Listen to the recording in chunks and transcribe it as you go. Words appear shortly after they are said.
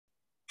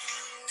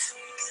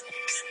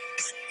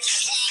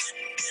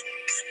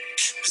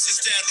This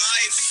is Dad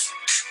Life.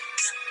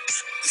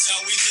 It's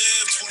how we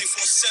live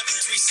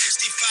 24/7,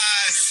 365.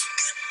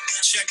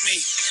 Check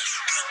me.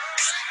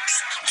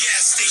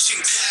 Gas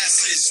station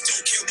glasses,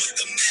 don't care what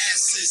the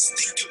masses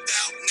think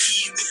about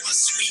me with my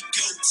sweet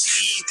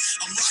goatee.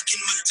 I'm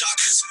rocking my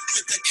Dockers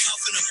with the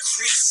cuff and a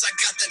crease. I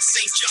got that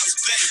St. John's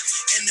Bay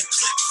and the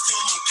clip for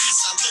my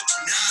piece. I look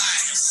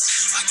nice.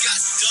 I got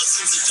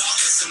dozens of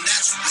dollars and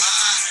that's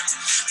right.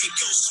 It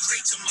goes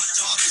straight to my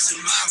daughters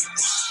and my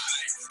wife.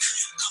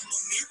 I'm a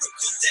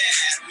miracle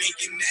dad,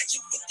 making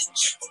magic with the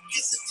checkbook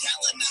is a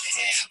talent I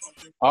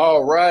have.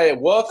 All right,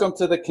 welcome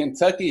to the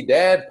Kentucky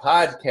Dad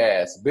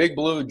Podcast. Big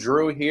Blue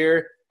Drew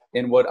here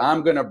in what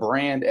I'm going to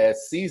brand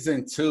as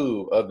season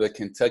 2 of the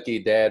Kentucky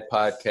Dad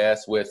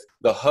Podcast. With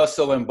the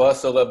hustle and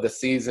bustle of the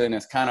season,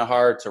 it's kind of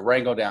hard to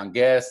wrangle down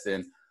guests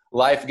and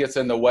life gets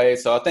in the way.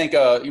 So I think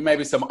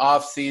maybe some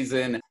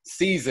off-season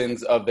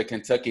seasons of the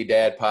Kentucky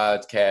Dad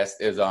Podcast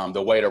is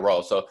the way to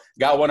roll. So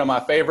got one of my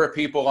favorite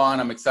people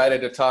on. I'm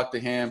excited to talk to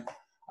him.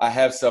 I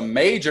have some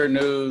major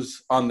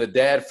news on the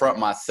dad front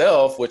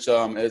myself, which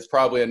is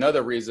probably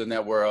another reason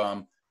that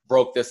we're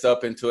broke this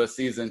up into a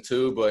season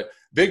 2. But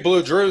Big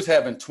Blue Drew's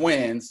having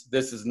twins.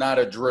 This is not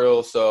a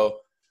drill, so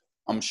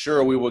I'm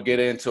sure we will get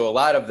into a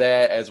lot of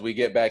that as we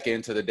get back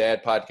into the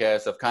Dad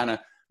Podcast. I've kind of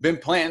been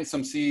planting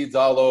some seeds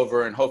all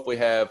over and hopefully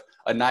have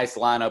a nice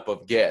lineup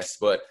of guests.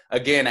 But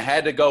again, I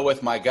had to go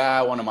with my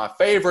guy, one of my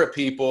favorite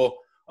people,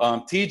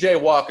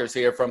 TJ Walker's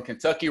here from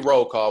Kentucky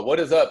Roll Call.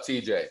 What is up,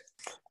 TJ?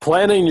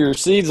 Planting your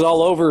seeds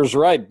all over is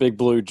right, Big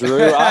Blue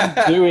Drew.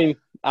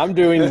 I'm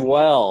doing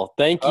well.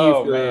 Thank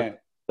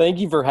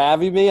you for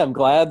having me. I'm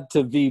glad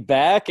to be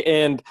back,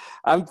 and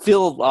I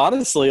feel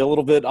honestly a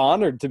little bit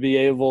honored to be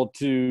able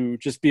to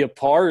just be a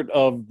part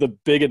of the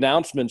big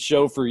announcement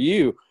show for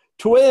you.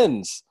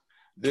 Twins.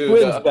 Dude,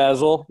 Twins,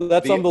 Basil.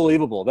 That's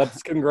unbelievable.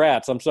 That's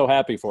congrats. I'm so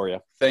happy for you.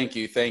 Thank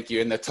you.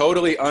 And the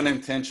totally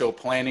unintentional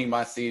planting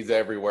my seeds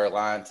everywhere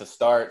line to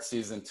start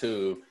season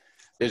 2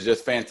 is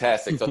just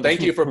fantastic. So thank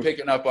you for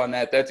picking up on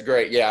that. That's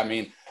great. Yeah, I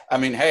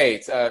mean,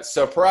 hey,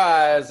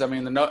 surprise. I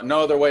mean,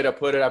 no other way to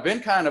put it. I've been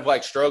kind of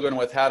like struggling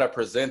with how to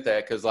present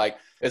that because, like,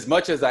 as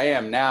much as I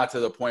am now to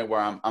the point where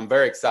I'm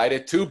very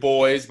excited. 2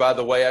 boys, by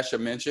the way, I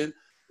should mention.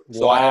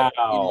 So wow.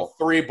 I have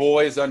 3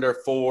 boys under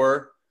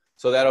 4.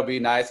 So that'll be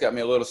nice. Got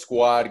me a little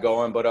squad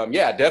going. But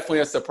yeah,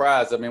 definitely a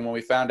surprise. I mean, when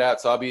we found out,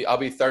 so I'll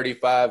be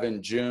 35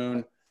 in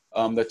June.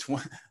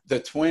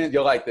 The twins,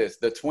 you'll like this.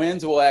 The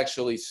twins will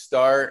actually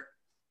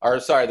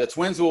the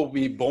twins will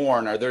be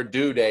born, or their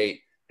due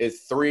date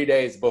is 3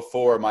 days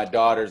before my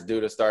daughter's due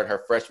to start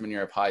her freshman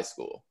year of high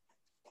school.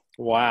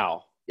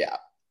 Wow. Yeah.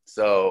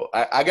 So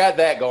I got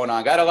that going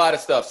on. Got a lot of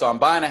stuff. So I'm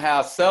buying a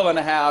house, selling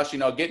a house,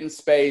 getting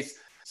space.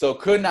 So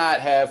could not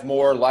have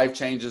more life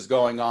changes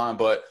going on,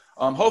 but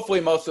hopefully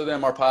most of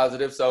them are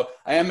positive. So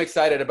I am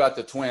excited about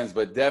the twins,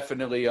 but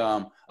definitely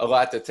a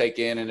lot to take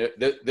in. And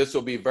this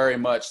will be very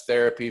much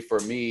therapy for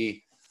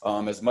me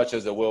as much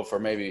as it will for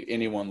maybe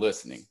anyone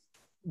listening.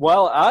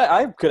 Well,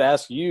 I could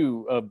ask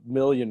you a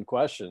million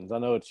questions. I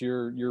know it's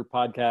your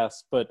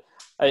podcast, but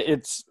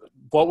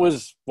what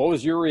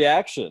was your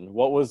reaction?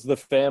 What was the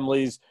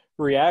family's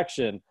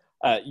reaction?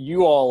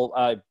 You all,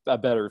 I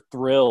bet, are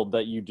thrilled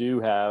that you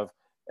do have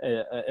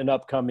an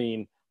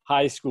upcoming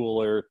high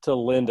schooler to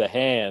lend a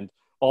hand.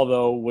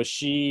 Although, was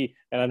she,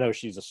 and I know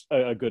she's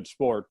a good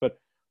sport, but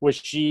what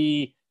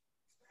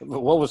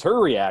was her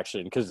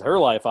reaction? Because her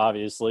life,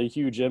 obviously,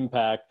 huge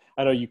impact.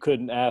 I know you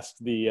couldn't ask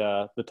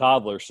the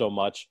toddler so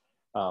much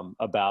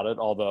about it,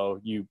 although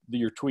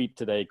your tweet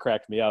today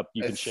cracked me up.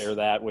 You can share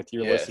that with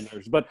your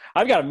listeners. But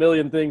I've got a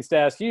million things to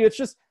ask you. It's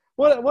just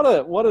what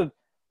an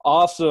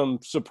awesome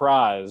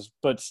surprise,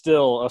 but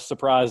still a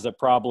surprise that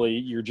probably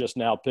you're just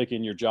now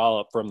picking your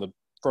jaw up from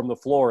the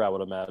floor, I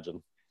would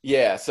imagine.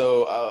 Yeah,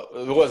 so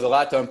there was a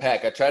lot to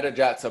unpack. I tried to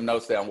jot some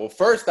notes down. Well,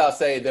 first I'll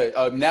say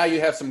that now you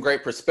have some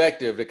great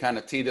perspective to kind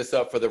of tee this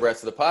up for the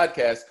rest of the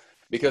podcast,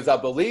 because I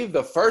believe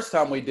the first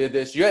time we did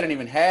this, you hadn't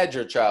even had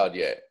your child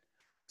yet.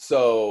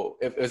 So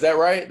is that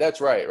right?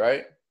 That's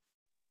right?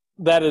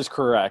 That is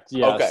correct,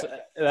 yes.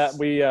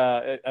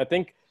 Okay. I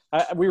think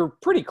we were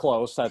pretty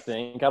close, I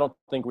think. I don't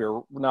think we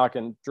were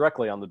knocking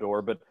directly on the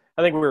door, but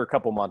I think we were a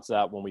couple months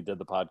out when we did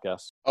the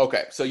podcast.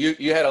 Okay, so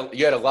you had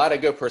a lot of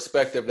good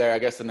perspective there, I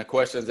guess, in the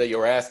questions that you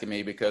were asking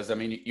me, because I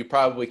mean you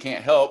probably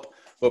can't help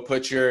but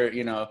put your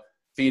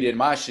feet in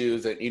my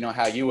shoes and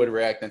how you would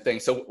react and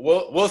things. So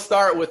we'll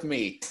start with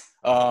me.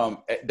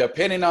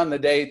 Depending on the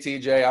day,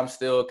 TJ, I'm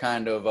still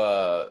kind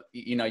of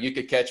you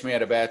could catch me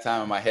at a bad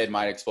time and my head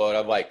might explode.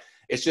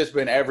 It's just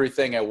been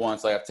everything at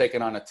once. Like I've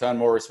taken on a ton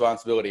more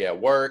responsibility at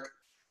work.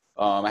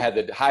 I had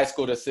the high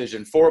school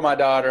decision for my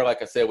daughter.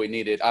 Like I said,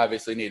 we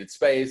obviously needed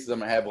space. I'm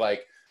going to have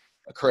like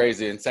a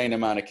crazy, insane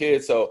amount of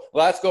kids. So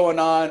lots going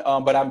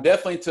on. But I'm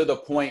definitely to the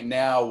point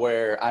now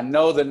where I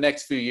know the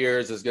next few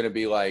years is going to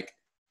be like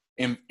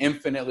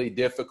infinitely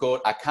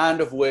difficult. I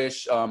kind of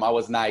wish I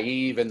was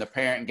naive in the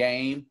parent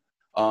game.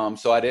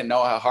 So I didn't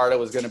know how hard it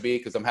was going to be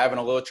because I'm having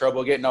a little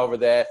trouble getting over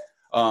that.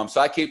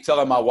 So I keep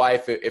telling my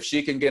wife, if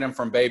she can get them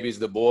from babies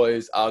to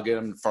boys, I'll get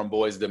them from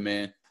boys to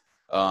men.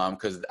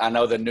 because I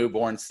know the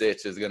newborn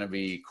stitch is going to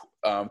be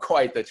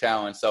quite the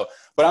challenge. So,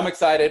 but I'm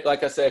excited.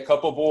 Like I said, a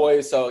couple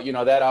boys. So, you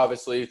know, that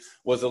obviously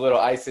was a little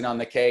icing on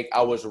the cake.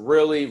 I was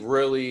really,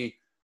 really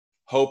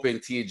hoping,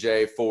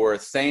 TJ, for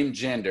same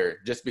gender,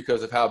 just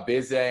because of how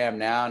busy I am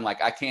now. And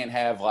like, I can't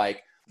have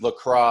like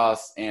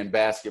lacrosse and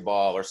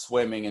basketball or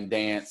swimming and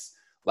dance.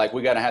 Like,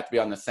 we got to have to be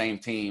on the same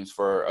teams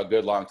for a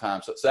good long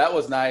time. So that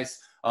was nice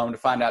to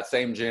find out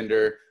same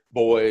gender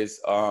boys.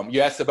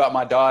 You asked about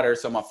my daughter.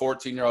 So my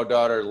 14-year-old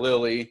daughter,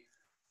 Lily,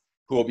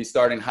 who will be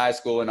starting high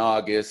school in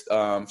August.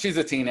 She's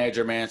a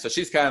teenager, man. So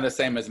she's kind of the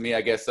same as me.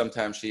 I guess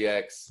sometimes she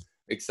acts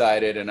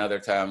excited and other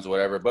times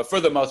whatever. But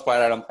for the most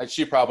part,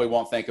 she probably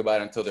won't think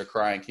about it until they're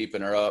crying,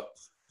 keeping her up.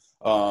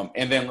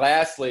 And then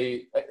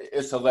lastly,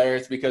 it's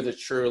hilarious because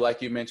it's true. Like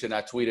you mentioned,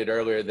 I tweeted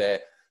earlier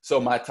that, so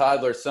my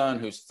toddler son,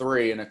 who's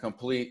 3 and a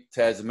complete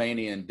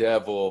Tasmanian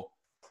devil,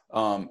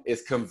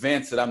 is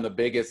convinced that I'm the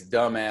biggest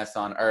dumbass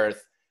on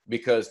earth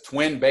because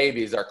twin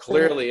babies are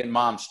clearly in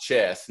mom's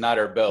chest, not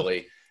her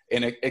belly.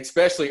 And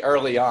especially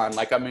early on,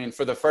 like, I mean,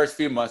 for the first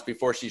few months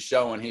before she's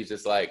showing, he's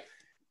just like,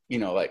 you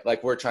know,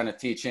 like we're trying to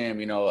teach him,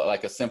 you know,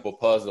 like a simple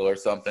puzzle or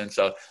something.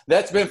 So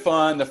that's been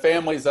fun. The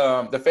family's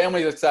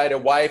excited.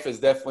 Wife is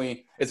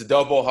definitely, it's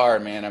double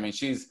hard, man. I mean,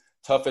 she's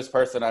toughest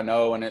person I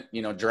know, and it,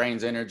 you know,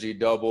 drains energy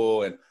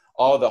double, and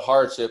all the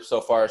hardships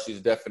so far she's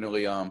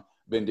definitely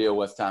been dealing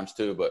with times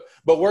too.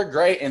 But we're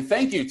great. And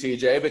thank you,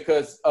 TJ,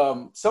 because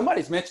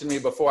somebody's mentioned me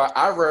before.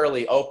 I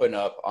rarely open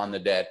up on the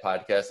Dad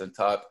Podcast and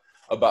talk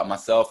about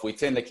myself. We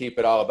tend to keep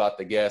it all about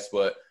the guests,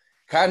 but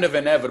kind of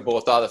inevitable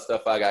with all the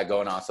stuff I got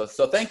going on.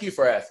 So thank you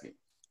for asking.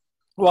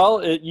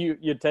 Well,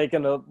 you'd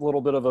taken a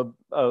little bit of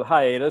a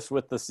hiatus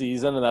with the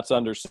season, and that's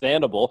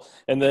understandable.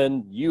 And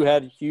then you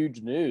had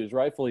huge news,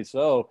 rightfully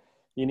so.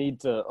 You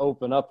need to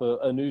open up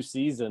a new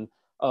season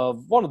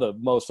of one of the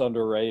most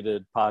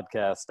underrated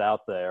podcasts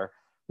out there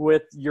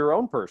with your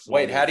own personal.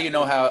 Wait, how do you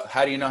know how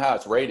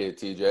it's rated,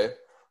 TJ?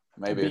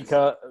 Maybe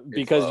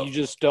because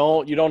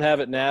you don't have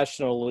it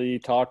nationally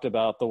talked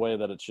about the way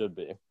that it should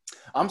be.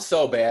 I'm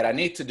so bad. I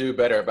need to do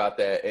better about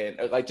that,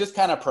 and like just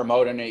kind of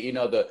promoting it. You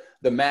know,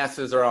 the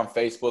masses are on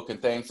Facebook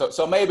and things,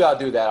 so maybe I'll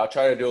do that. I'll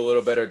try to do a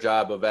little better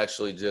job of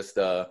actually just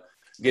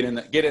getting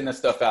the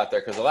stuff out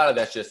there, because a lot of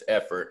that's just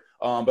effort.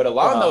 But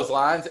along those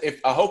lines,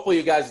 if hopefully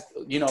you guys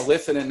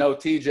listen and know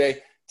TJ.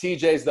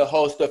 TJ's the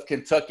host of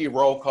Kentucky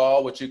Roll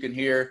Call, which you can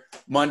hear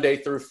Monday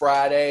through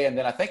Friday, and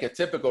then I think a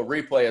typical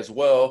replay as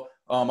well.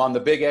 On the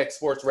Big X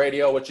Sports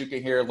Radio, which you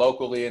can hear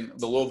locally in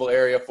the Louisville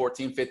area,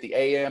 1450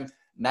 AM,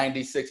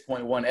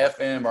 96.1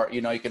 FM, or,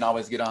 you can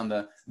always get on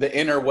the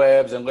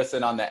interwebs and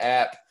listen on the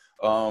app,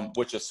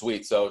 which is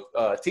sweet. So,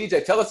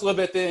 TJ, tell us a little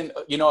bit then,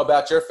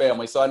 about your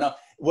family. So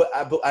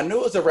I knew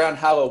it was around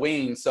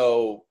Halloween.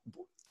 So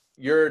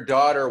your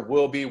daughter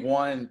will be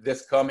 1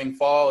 this coming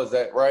fall. Is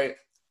that right?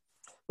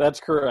 That's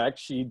correct.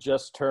 She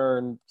just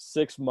turned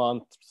 6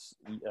 months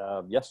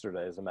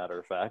yesterday, as a matter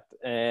of fact.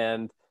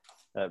 And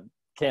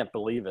can't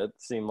believe it.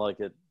 Seemed like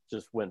it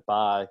just went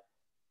by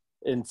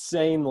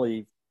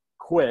insanely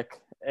quick,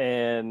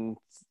 and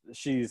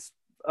she's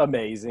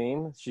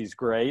amazing. She's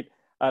great.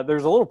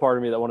 There's a little part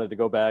of me that wanted to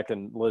go back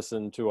and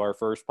listen to our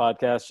first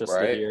podcast just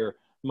to hear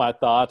my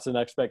thoughts and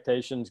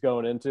expectations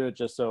going into it,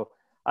 just so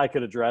I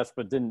could address,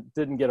 but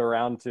didn't get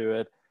around to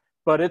it.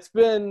 But it's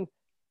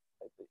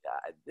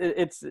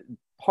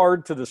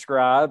hard to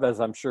describe, as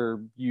I'm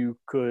sure you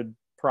could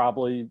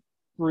probably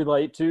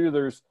relate to.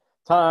 There's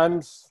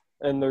times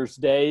and there's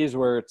days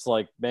where it's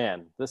like,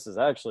 man, this is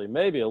actually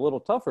maybe a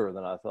little tougher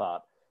than I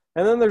thought.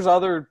 And then there's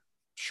other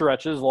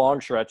long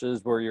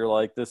stretches where you're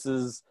like, this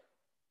is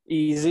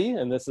easy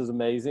and this is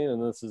amazing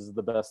and this is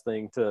the best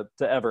thing to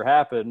ever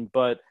happen.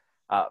 But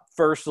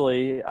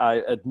firstly, I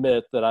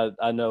admit that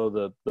I know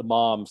the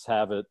moms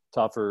have it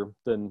tougher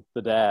than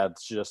the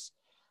dads, just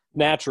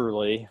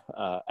naturally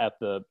at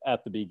the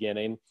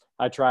beginning.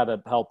 I try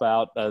to help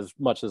out as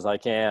much as I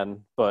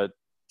can, but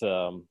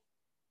I'm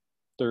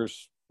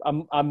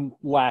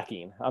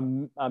lacking.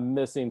 I'm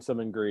missing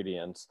some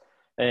ingredients,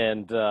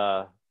 and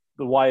the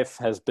wife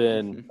has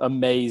been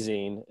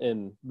amazing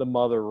in the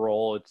mother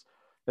role.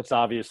 It's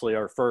obviously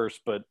our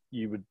first, but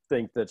you would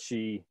think that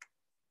she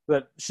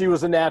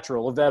was a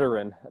natural, a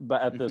veteran,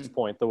 but at this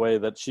point, the way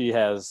that she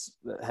has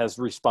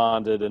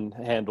responded and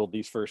handled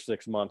these first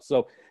 6 months.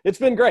 So it's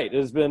been great. It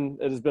has been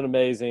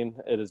amazing.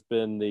 It has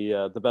been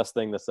the best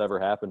thing that's ever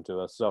happened to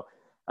us. So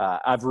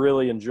I've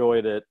really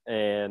enjoyed it,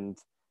 and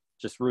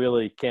just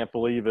really can't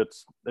believe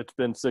it's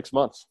been 6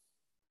 months.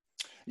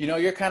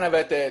 You're kind of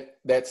at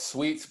that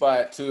sweet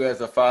spot too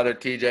as a father,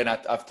 TJ, and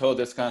I've told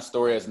this kind of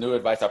story as new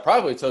advice. I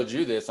probably told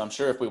you this, I'm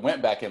sure, if we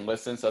went back and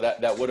listened, so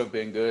that would have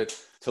been good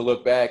to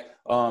look back.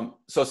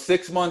 So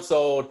 6 months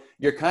old,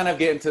 you're kind of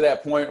getting to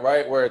that point,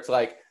 right, where it's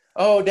like,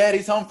 oh,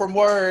 daddy's home from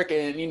work,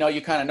 and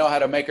you kind of know how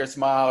to make her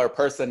smile, or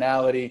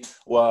personality,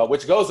 well,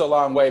 which goes a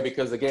long way,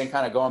 because again,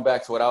 kind of going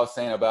back to what I was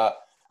saying about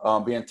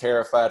being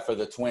terrified for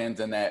the twins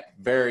in that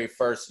very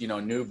first,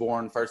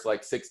 newborn, first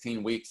like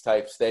 16 weeks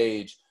type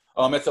stage.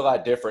 It's a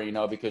lot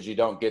different, because you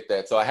don't get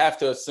that. So I have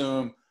to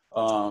assume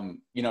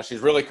She's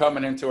really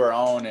coming into her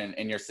own,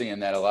 and you're seeing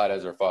that a lot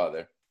as her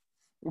father.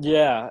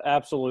 Yeah,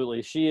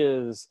 absolutely. She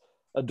is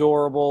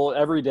adorable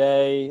every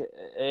day.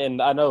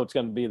 And I know it's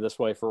going to be this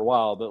way for a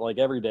while, but like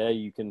every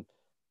day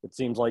it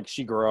seems like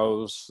she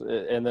grows.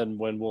 And then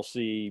when we'll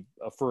see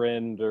a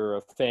friend or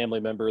a family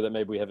member that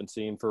maybe we haven't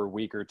seen for a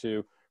week or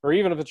two, or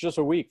even if it's just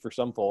a week for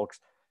some folks,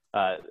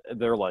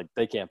 they're like,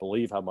 they can't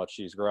believe how much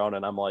she's grown.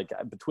 And I'm like,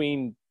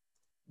 between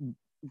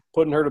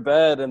putting her to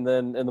bed and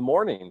then in the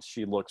mornings,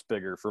 she looks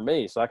bigger for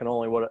me. So I can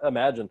only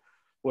imagine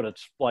what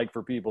it's like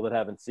for people that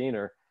haven't seen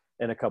her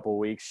in a couple of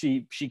weeks.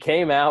 She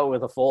came out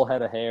with a full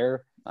head of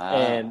hair,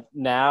 and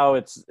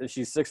now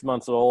she's 6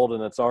 months old,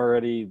 and it's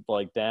already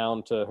like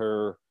down to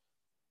her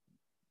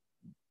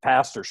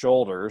past her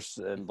shoulders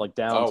and like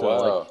down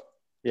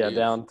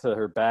down to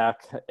her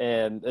back.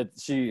 And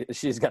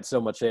she's got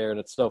so much hair, and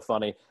it's so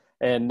funny.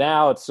 And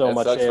now it's so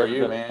much hair for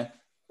you, man.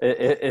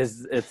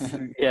 It's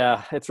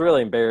yeah, it's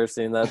really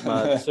embarrassing that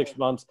my 6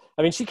 months.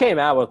 I mean, she came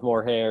out with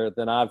more hair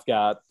than I've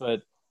got,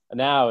 but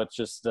now it's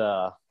just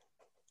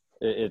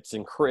it's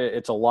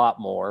a lot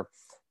more.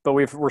 But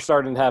we're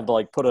starting to have to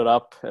like put it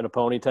up in a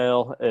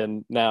ponytail,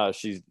 and now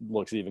she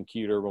looks even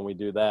cuter when we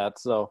do that.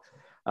 So,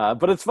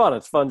 but it's fun.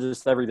 It's fun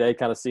just every day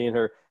kind of seeing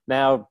her.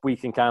 Now we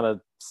can kind of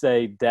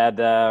say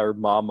dada or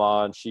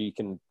mama, and she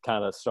can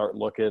kind of start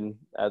looking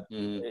at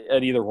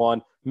either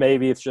one.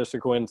 Maybe it's just a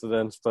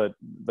coincidence, but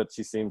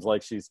she seems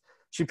like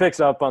she picks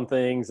up on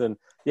things, and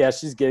yeah,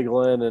 she's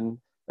giggling and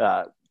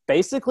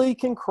basically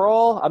can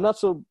crawl. I'm not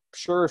so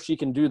sure if she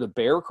can do the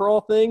bear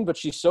crawl thing, but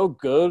she's so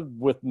good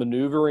with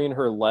maneuvering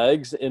her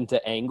legs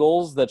into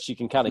angles that she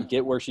can kind of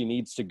get where she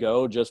needs to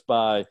go just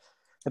by,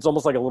 it's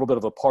almost like a little bit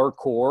of a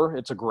parkour.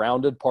 It's a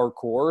grounded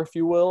parkour, if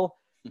you will.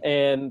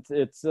 And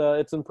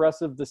it's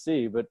impressive to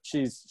see, but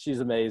she's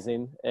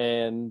amazing.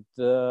 And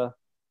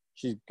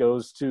she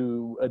goes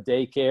to a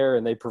daycare,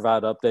 and they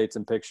provide updates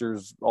and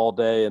pictures all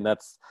day. And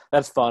that's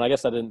fun. I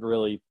guess I didn't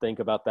really think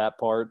about that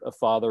part of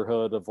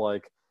fatherhood of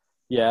like,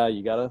 yeah,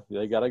 you gotta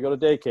go to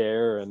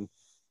daycare,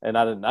 and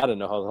I didn't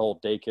know how the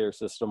whole daycare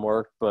system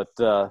worked, but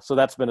so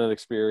that's been an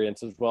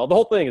experience as well. The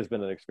whole thing has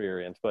been an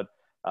experience, but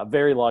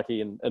very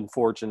lucky and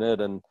fortunate,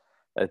 and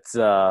it's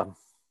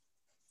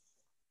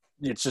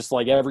just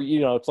like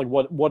it's like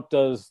what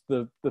does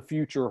the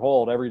future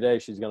hold? Every day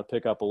she's going to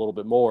pick up a little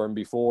bit more, and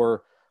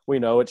before we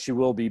know it, she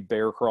will be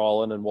bear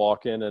crawling and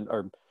walking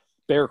or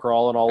bear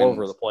crawling all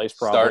over the place.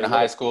 Probably starting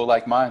high school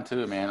like mine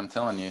too, man. I'm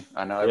telling you.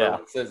 I know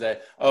everyone says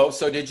that. Oh,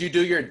 so did you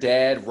do your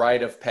dad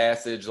rite of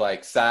passage,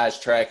 like size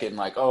tracking,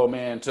 like, oh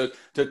man, took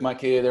my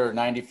kid, they're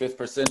 95th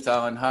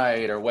percentile in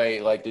height or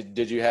weight? Like,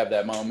 did you have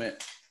that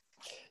moment?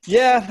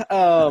 Yeah.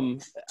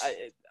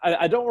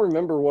 I don't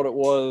remember what it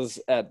was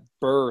at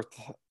birth,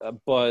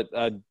 but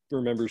I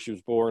remember she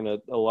was born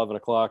at 11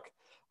 o'clock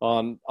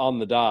on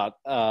the dot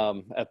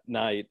at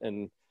night,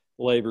 and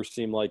labor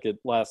seemed like it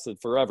lasted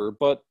forever,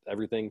 but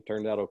everything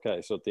turned out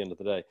okay. So at the end of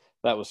the day,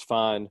 that was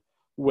fine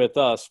with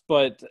us.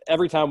 But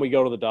every time we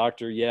go to the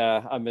doctor,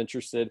 yeah, I'm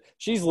interested.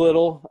 She's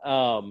little,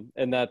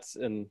 and it's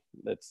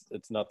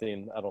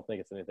nothing. I don't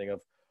think it's anything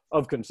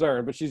of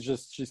concern, but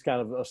she's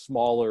kind of a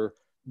smaller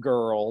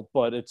girl,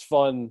 but it's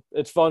fun.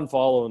 It's fun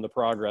following the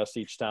progress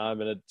each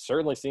time. And it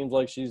certainly seems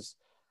like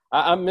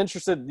I'm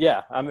interested.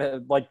 Yeah.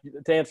 I'm like,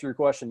 to answer your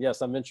question.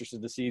 Yes, I'm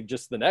interested to see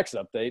just the next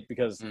update,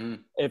 because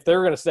if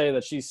they're going to say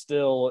that she's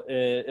still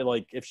I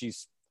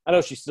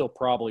know she's still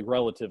probably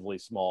relatively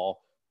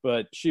small,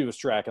 but she was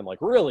tracking like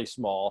really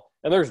small,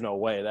 and there's no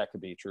way that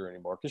could be true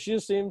anymore, because she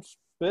just seems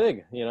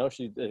big.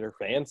 Her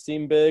fans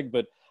seem big,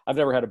 but I've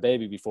never had a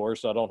baby before,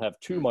 so I don't have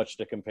too much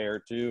to compare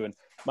to. And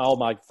all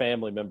my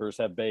family members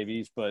have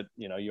babies, but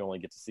you only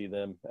get to see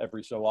them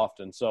every so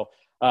often. So,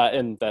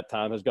 and that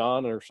time has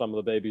gone, or some of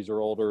the babies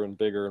are older and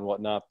bigger and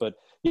whatnot. But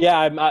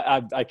yeah,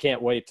 I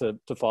can't wait to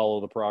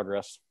follow the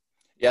progress.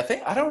 Yeah,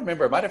 I don't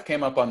remember. It might have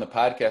came up on the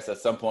podcast at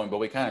some point, but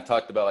we kind of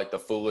talked about like the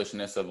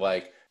foolishness of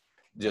like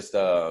just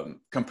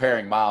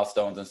comparing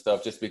milestones and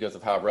stuff, just because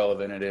of how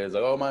relevant it is.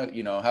 Like, oh my,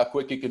 how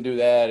quick you can do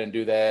that.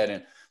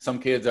 And some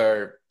kids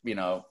are,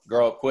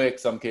 grow up quick.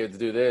 Some kids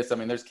do this. I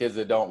mean, there's kids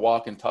that don't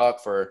walk and talk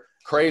for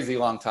crazy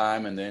long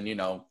time. And then,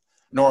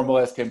 normal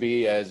as can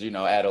be as,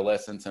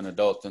 adolescents and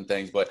adults and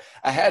things. But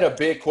I had a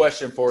big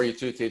question for you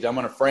too, TJ. I'm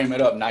going to frame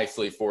it up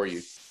nicely for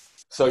you.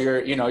 So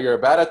you're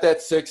about at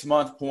that 6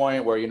 month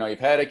point where, you've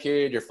had a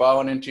kid, you're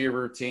falling into your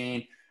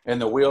routine, and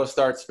the wheels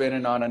start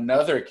spinning on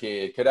another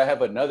kid. Could I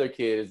have another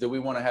kid? Do we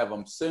want to have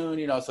them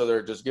soon? So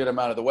they're just get them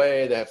out of the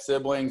way. They have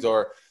siblings,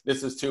 or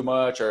this is too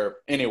much, or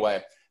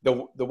anyway.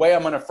 The way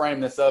I'm going to frame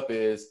this up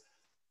is,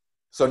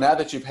 so now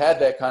that you've had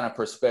that kind of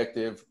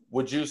perspective,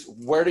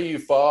 where do you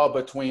fall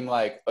between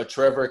like a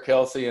Trevor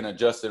Kelsey and a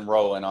Justin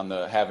Rowland on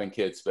the having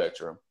kids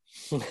spectrum?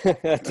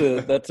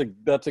 That's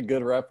a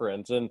good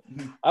reference. And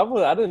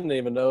I didn't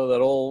even know that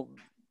old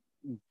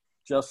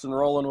Justin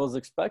Rowland was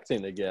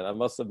expecting again. I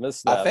must have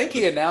missed that. I think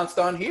he announced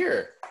on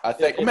here.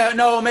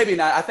 No, maybe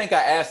not. I think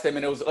I asked him,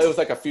 and it was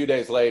like a few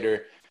days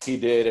later he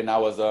did, and I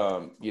was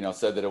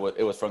said that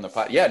it was from the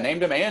pot. Yeah,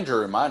 named him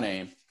Andrew in my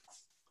name.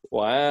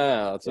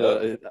 Wow.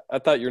 So I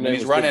thought your name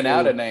he's was running Big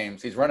out Blue. of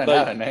names. He's running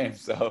out of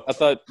names. So I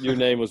thought your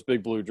name was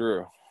Big Blue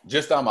Drew.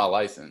 just on my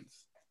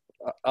license.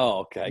 Oh,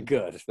 okay,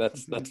 good.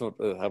 That's what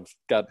I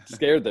got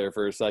scared there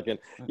for a second.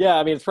 Yeah,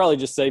 I mean, it's probably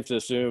just safe to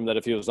assume that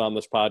if he was on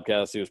this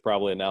podcast, he was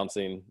probably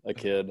announcing a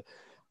kid.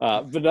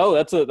 But no,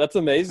 that's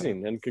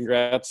amazing, and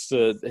congrats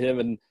to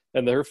him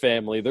and their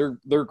family.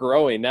 They're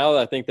growing now.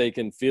 I think they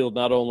can field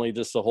not only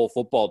just a whole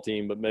football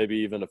team, but maybe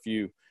even a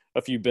few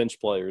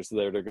bench players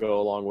there to go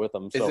along with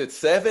them. So, is it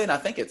 7? I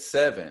think it's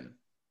 7.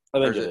 I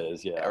think it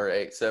is, yeah. Or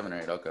 8, 7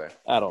 or 8. Okay.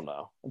 I don't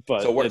know,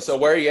 but so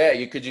where are you at?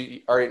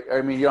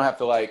 I mean, you don't have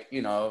to like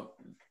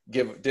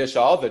dish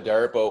all the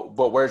dirt,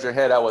 but where's your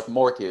head at with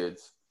more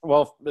kids?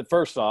 Well,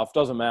 first off,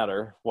 doesn't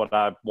matter what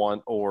I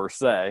want or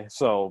say.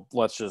 So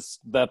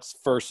that's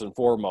first and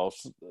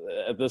foremost.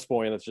 At this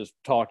point, it's just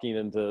talking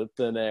into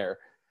thin air.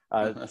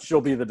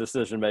 She'll be the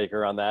decision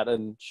maker on that,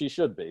 and she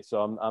should be.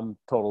 So I'm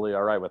totally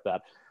all right with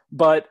that.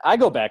 But I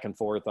go back and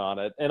forth on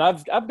it, and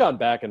I've gone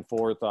back and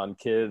forth on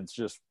kids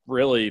just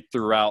really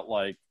throughout,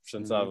 like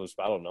since I was,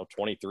 I don't know,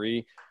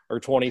 23 or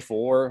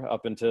 24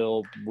 up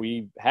until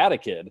we had a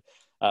kid.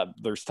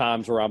 There's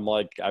times where I'm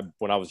like,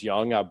 when I was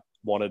young, I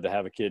wanted to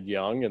have a kid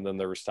young, and then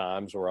there was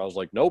times where I was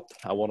like, nope,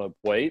 I want to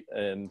wait,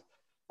 and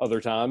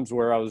other times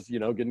where I was,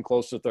 getting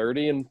close to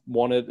 30 and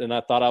I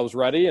thought I was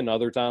ready, and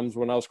other times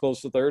when I was close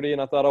to 30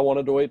 and I thought I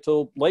wanted to wait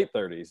till late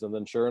 30s, and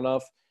then sure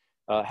enough.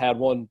 Had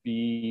one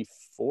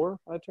before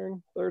I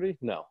turned 30.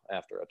 No,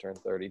 after I turned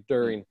 30.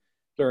 During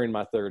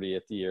my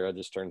 30th year, I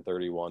just turned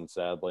 31.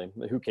 Sadly,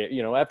 who cares?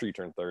 After you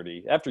turn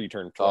 30, after you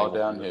turn 20, all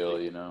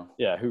downhill.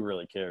 Yeah, who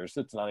really cares?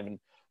 It's not even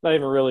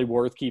really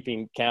worth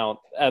keeping count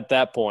at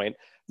that point,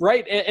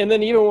 right? And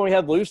then even when we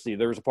had Lucy,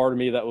 there was a part of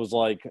me that was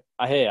like,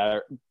 hey,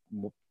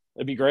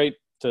 it'd be great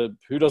to.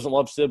 Who doesn't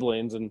love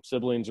siblings? And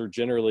siblings are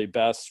generally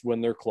best when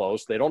they're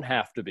close. They don't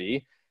have to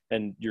be.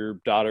 And your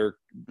daughter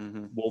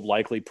will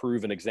likely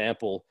prove an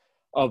example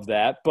of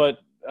that. But,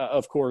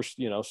 of course,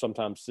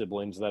 sometimes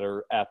siblings that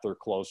are at their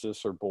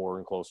closest are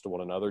born close to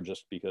one another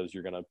just because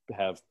you're going to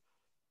have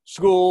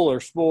school or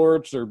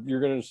sports or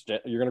you're going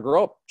to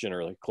grow up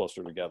generally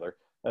closer together.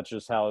 That's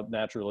just how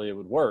naturally it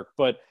would work.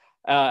 But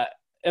and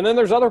then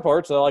there's other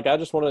parts that, like, I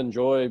just want to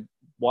enjoy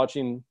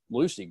watching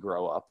Lucy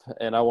grow up.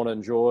 And I want to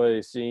enjoy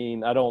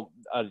seeing not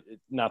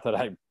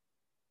that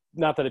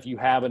if you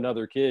have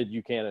another kid,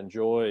 you can't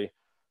enjoy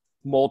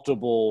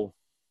multiple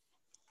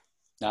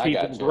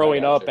people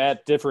growing up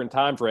at different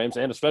time frames,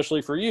 and especially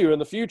for you in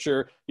the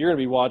future, you're going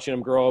to be watching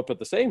them grow up at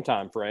the same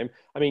time frame.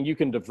 I mean, you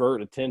can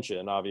divert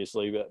attention,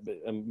 obviously, but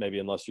maybe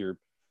unless you're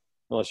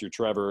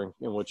Trevor,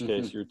 in which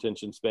case your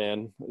attention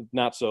span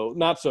not so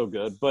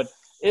good. But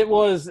it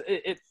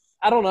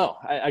I don't know.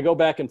 I go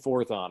back and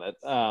forth on it.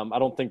 I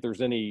don't think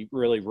there's any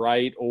really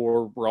right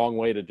or wrong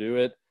way to do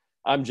it.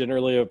 I'm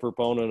generally a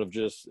proponent of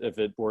just if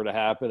it were to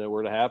happen, it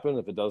were to happen.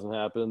 If it doesn't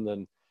happen,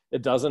 then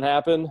it doesn't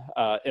happen.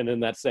 And in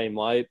that same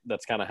light,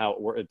 that's kind of how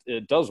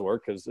it does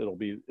work, because it'll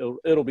be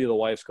the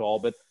wife's call.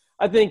 But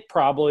I think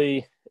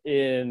probably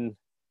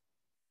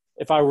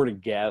if I were to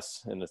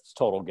guess, and it's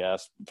total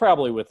guess,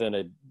 probably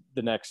within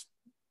the next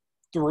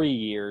 3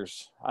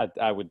 years,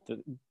 I would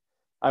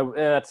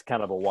that's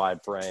kind of a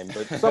wide frame,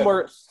 but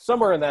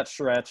somewhere in that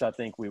stretch, I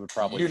think we would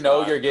probably.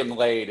 You're getting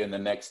laid in the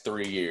next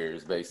 3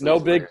 years, basically.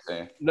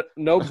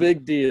 No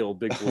big deal,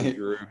 Big Blue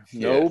Drew.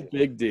 No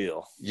big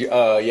deal.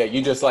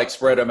 You just like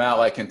spread them out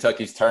like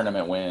Kentucky's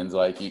tournament wins.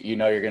 Like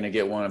you're going to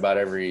get one about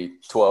every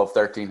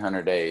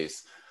 1,300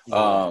 days.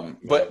 So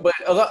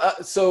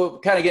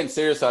kind of getting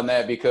serious on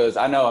that, because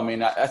I know, I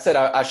mean, I said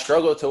I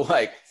struggle to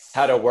like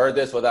how to word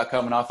this without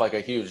coming off like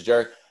a huge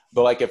jerk.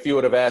 But like if you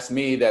would have asked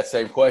me that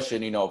same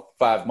question,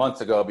 5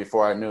 months ago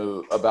before I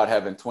knew about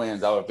having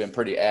twins, I would have been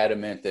pretty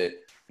adamant that,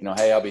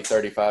 hey, I'll be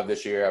 35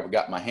 this year. I've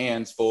got my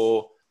hands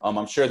full.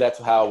 I'm sure that's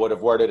how I would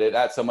have worded it.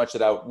 Not so much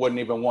that I wouldn't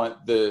even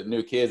want the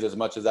new kids as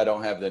much as I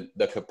don't have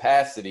the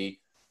capacity.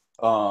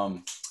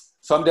 So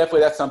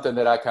that's something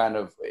that I kind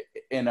of,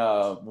 in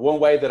one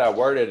way that I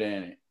worded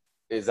in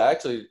is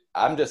actually,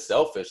 I'm just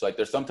selfish. Like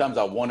there's sometimes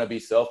I want to be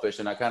selfish,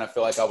 and I kind of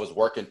feel like I was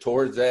working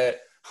towards that.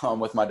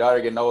 With my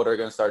daughter getting older,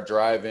 going to start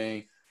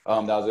driving, that I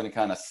was going to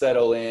kind of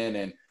settle in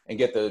and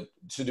get to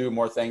do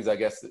more things, I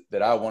guess,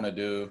 that I want to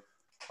do.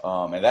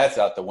 And that's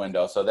out the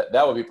window. So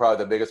that would be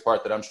probably the biggest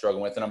part that I'm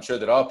struggling with. And I'm sure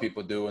that all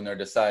people do when they're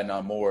deciding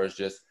on more is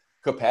just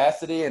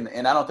capacity. And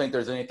I don't think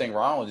there's anything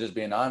wrong with just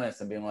being honest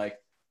and being like,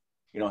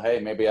 hey,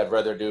 maybe I'd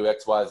rather do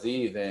X, Y,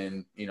 Z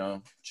than,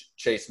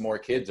 chase more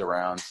kids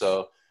around.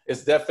 So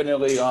it's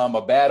definitely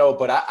a battle.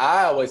 But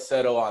I always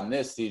settle on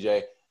this,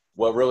 CJ.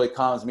 What really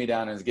calms me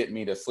down and is getting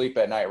me to sleep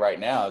at night right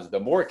now is the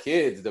more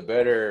kids, the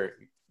better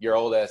your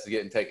old ass is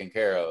getting taken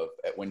care of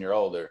when you're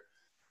older.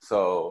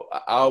 So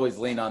I always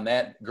lean on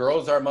that.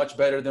 Girls are much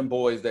better than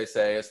boys, they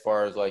say, as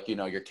far as like, your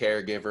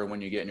caregiver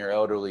when you get in your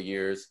elderly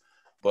years.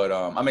 But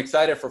I'm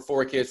excited for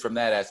 4 kids from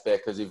that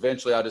aspect, because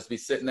eventually I'll just be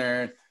sitting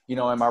there, in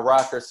my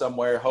rocker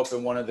somewhere,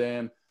 hoping one of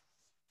them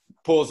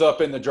pulls up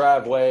in the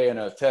driveway in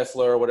a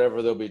Tesla or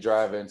whatever they'll be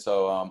driving.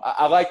 So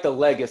I like the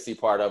legacy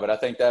part of it. I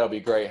think that'll be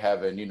great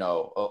having, you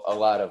know, a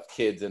lot of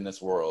kids in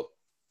this world.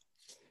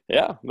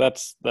 Yeah,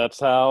 that's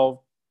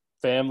how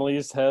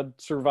families had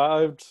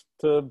survived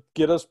to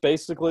get us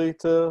basically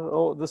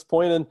to this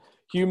point in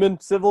human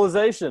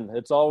civilization.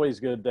 It's always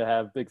good to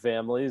have big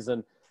families,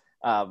 and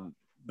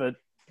but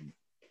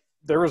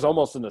there was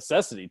almost a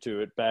necessity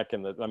to it back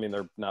in the. I mean,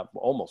 there not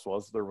almost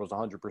was. There was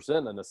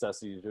 100% a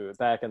necessity to it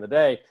back in the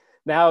day.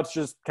 Now it's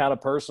just kind of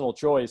personal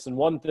choice. And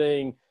one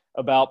thing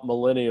about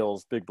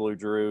millennials, Big Blue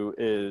Drew,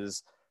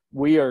 is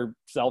we are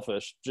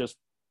selfish. Just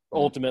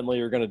ultimately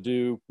are going to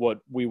do what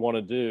we want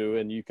to do,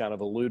 and you kind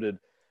of alluded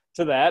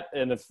to that.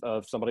 And if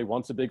somebody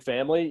wants a big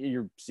family,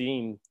 you're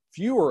seeing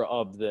fewer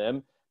of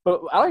them.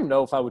 But I don't even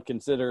know if I would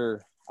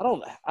consider I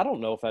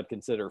don't know if I'd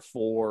consider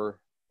 4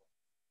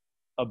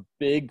 a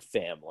big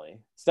family.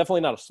 It's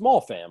definitely not a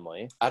small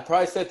family. I'd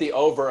probably set the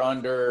over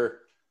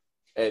under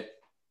at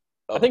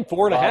I think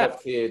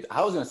 4.5 kids.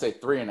 I was going to say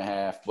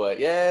 3.5, but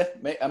yeah,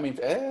 I mean,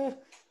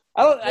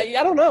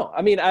 I don't know.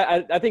 I mean,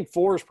 I think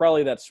 4 is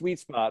probably that sweet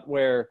spot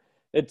where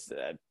it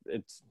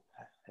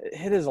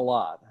is a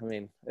lot. I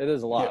mean, it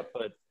is a lot,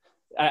 but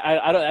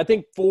I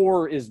think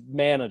 4 is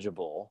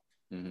manageable.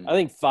 Mm-hmm. I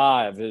think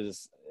 5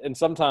 is, and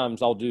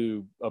sometimes I'll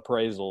do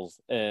appraisals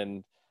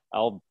and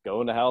I'll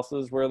go into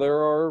houses where there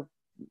are,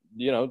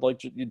 you know,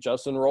 like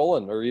Justin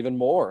Rowland or even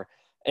more.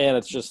 And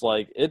it's just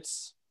like,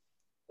 it's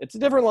a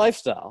different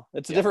lifestyle.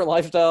 It's a different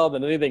lifestyle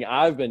than anything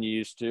I've been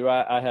used to.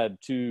 I had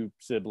 2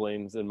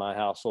 siblings in my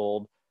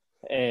household,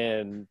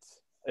 and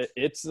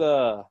it's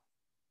a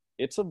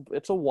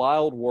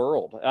wild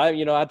world. I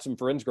had some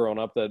friends growing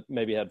up that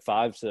maybe had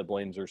 5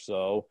 siblings or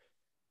so.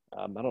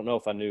 I don't know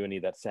if I knew any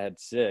that had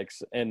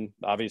 6, and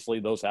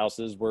obviously those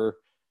houses were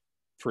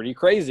pretty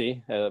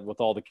crazy with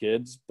all the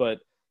kids. But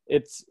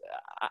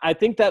I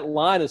think that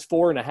line is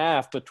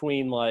 4.5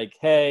 between like,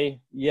 hey,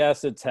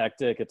 yes, it's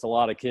hectic, it's a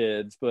lot of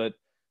kids, but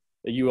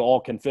you all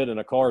can fit in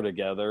a car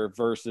together,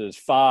 versus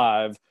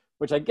 5,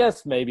 which I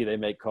guess maybe they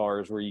make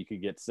cars where you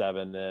could get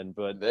 7 in,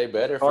 but they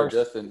better cars,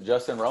 for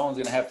Justin Rowan's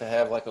going to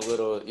have like a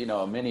little, you know,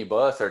 a mini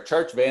bus or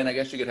church van. I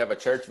guess you could have a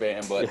church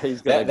van, but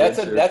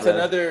that's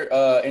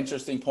another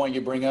interesting point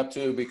you bring up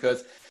too,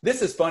 because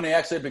this is funny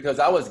actually, because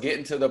I was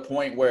getting to the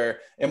point where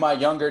in my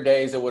younger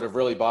days, it would have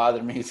really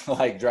bothered me to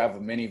like drive a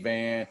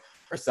minivan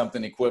or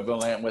something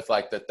equivalent with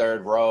like the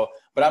 3rd row.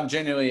 But I'm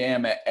genuinely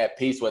at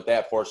peace with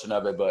that portion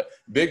of it. But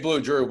Big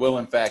Blue Drew will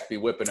in fact be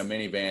whipping a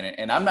minivan,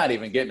 and I'm not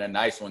even getting a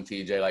nice one,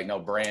 TJ, like no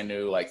brand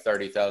new like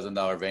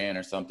 $30,000 van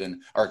or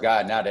something. Or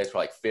God, nowadays for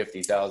like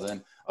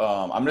 $50,000.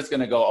 I'm just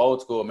gonna go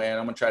old school, man.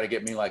 I'm gonna try to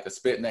get me like a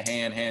spit in the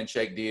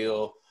handshake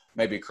deal,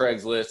 maybe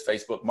Craigslist,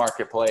 Facebook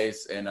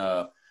Marketplace, and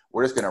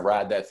we're just gonna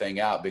ride that thing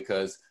out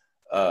because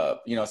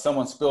you know,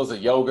 someone spills a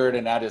yogurt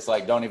and I just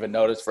like don't even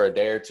notice for a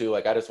day or two.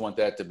 Like I just want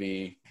that to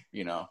be,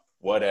 you know,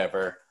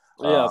 whatever.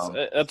 Yes,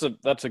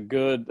 that's a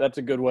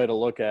good way to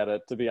look at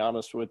it, to be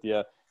honest with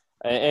you.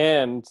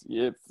 And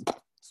if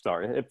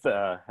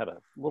had a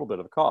little bit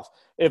of a cough.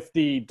 If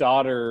the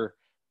daughter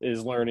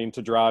is learning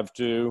to drive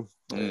too,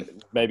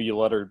 maybe you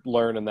let her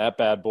learn in that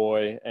bad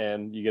boy,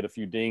 and you get a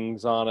few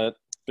dings on it.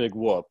 Big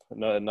whoop.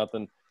 No,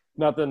 nothing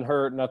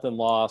hurt, nothing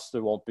lost.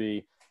 It won't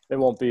be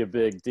a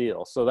big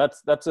deal. So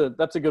that's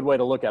a good way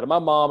to look at it. My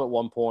mom at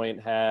one point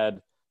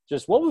had.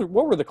 Just what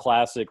were the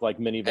classic like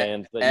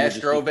minivans?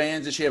 Astro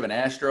vans? Did she have an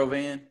Astro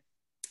van?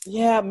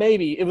 Yeah,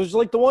 maybe. It was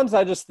like the ones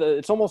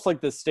it's almost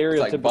like the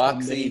stereotypical. Like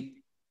boxy.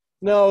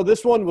 No,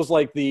 this one was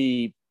like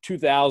the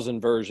 2000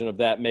 version of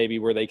that, maybe,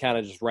 where they kind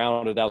of just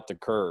rounded out the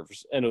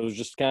curves, and it was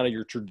just kind of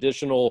your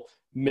traditional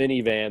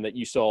minivan that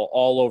you saw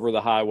all over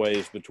the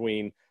highways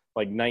between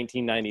like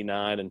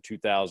 1999 and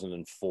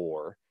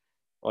 2004.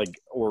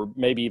 Like, or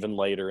maybe even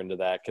later into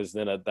that, because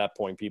then at that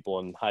point, people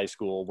in high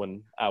school,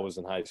 when I was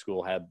in high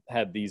school,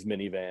 had these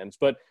minivans.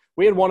 But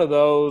we had one of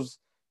those,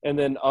 and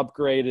then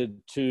upgraded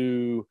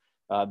to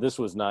this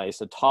was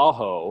nice, a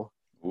Tahoe.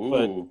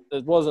 Ooh. But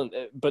it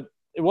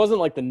wasn't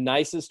like the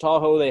nicest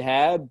Tahoe they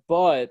had,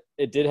 but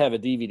it did have a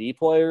DVD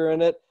player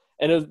in it.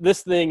 And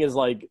this thing is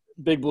like,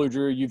 Big Blue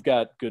Drew, you've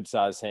got good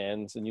size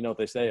hands, and you know what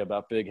they say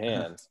about big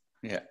hands.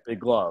 Yeah. Big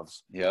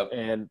gloves. Yep.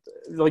 And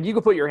like you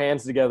could put your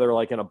hands together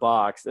like in a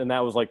box, and that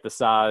was like the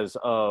size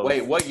of.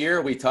 Wait, what year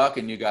are we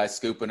talking? You guys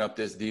scooping up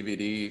this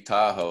DVD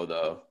Tahoe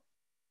though?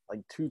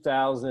 Like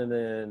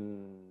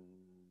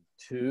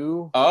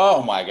 2002.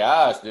 Oh my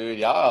gosh, dude!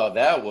 Y'all,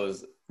 that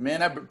was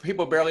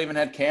people barely even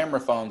had camera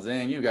phones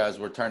then. You guys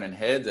were turning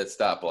heads at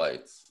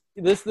stoplights.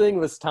 This thing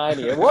was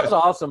tiny. It was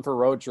awesome for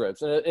road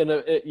trips,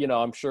 and you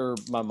know, I'm sure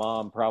my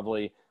mom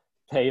probably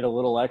paid a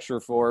little extra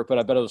for it, but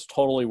I bet it was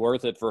totally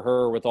worth it for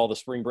her with all the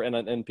spring break,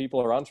 and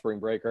people are on spring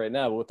break right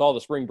now. But with all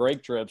the spring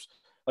break trips,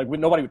 like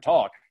nobody would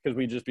talk because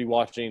we'd just be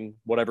watching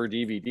whatever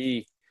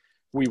DVD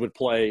we would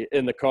play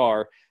in the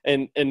car.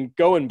 And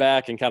going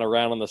back and kind of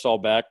rounding this all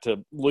back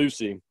to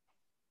Lucy,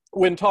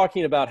 when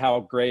talking about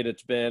how great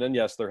it's been, and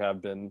yes, there have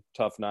been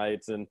tough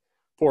nights, and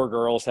poor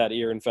girls had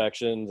ear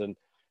infections, and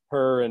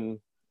her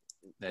and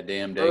that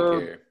damn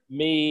daycare.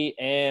 me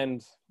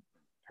and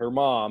her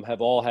mom have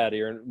all had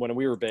when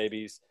we were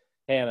babies.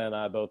 Hannah and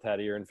I both had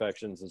ear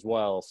infections as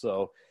well.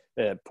 So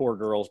poor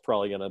girl's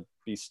probably going to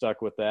be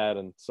stuck with that,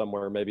 and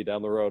somewhere maybe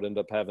down the road end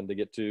up having to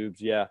get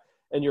tubes. Yeah.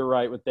 And you're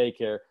right with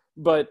daycare,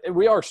 but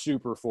we are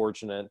super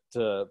fortunate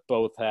to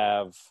both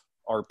have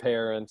our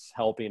parents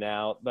helping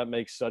out. That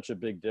makes such a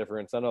big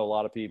difference. I know a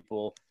lot of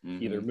people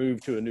either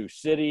move to a new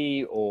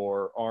city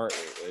or aren't,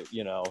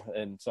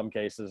 in some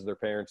cases their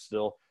parents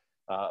still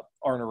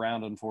aren't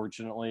around,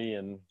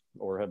 unfortunately,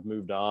 or have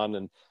moved on.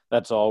 And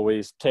that's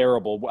always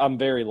terrible. I'm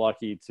very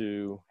lucky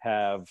to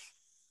have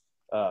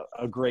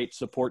a great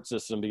support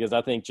system, because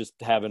I think just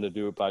having to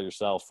do it by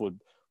yourself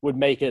would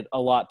make it a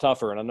lot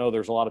tougher. And I know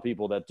there's a lot of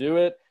people that do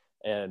it.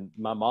 And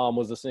my mom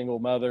was a single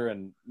mother,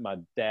 and my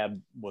dad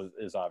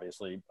is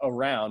obviously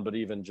around, but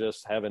even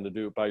just having to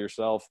do it by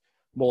yourself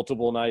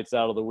multiple nights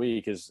out of the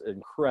week is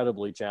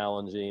incredibly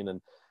challenging.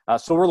 And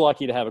so we're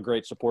lucky to have a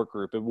great support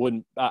group.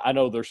 I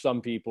know there's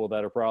some people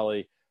that are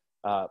probably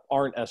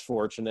aren't as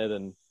fortunate,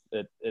 and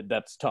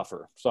that's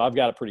tougher. So I've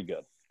got it pretty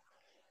good.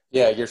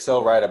 Yeah, you're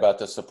so right about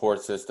the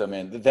support system.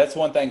 And that's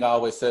one thing I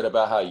always said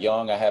about how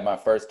young I had my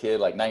first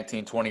kid, like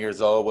 19, 20 years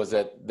old, was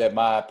that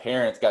my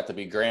parents got to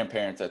be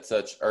grandparents at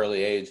such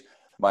early age.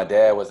 My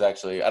dad was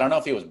actually, I don't know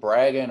if he was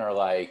bragging or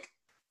like,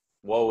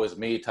 woe is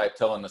me type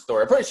telling the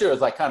story. I'm pretty sure it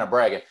was like kind of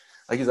bragging.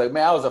 Like he's like,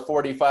 man, I was a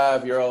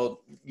 45-year-old,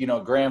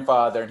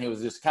 grandfather. And he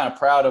was just kind of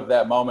proud of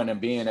that moment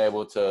and being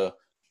able to,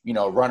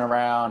 run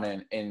around.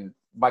 And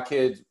my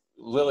kids,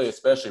 Lily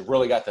especially,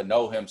 really got to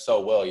know him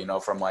so well,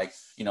 from like,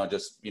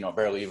 just,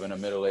 barely even a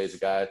middle-aged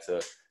guy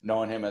to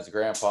knowing him as a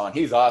grandpa. And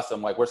he's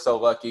awesome. Like, we're so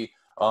lucky.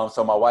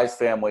 So my wife's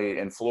family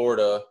in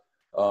Florida,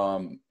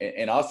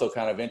 and also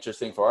kind of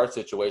interesting for our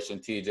situation,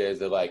 TJ, is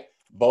that like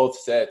both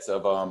sets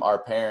of our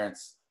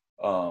parents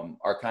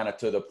are kind of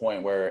to the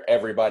point where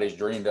everybody's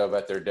dreamed of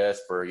at their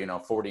desk for,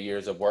 40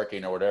 years of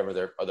working or whatever.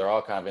 They're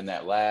all kind of in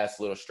that last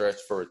little stretch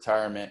for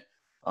retirement.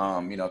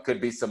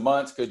 Could be some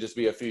months, could just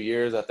be a few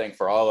years, I think,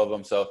 for all of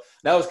them. So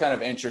that was kind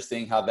of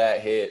interesting how that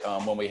hit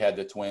when we had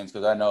the twins,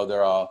 because I know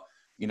they're all,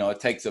 it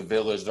takes a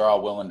village. They're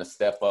all willing to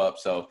step up.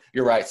 So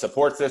you're right.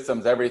 Support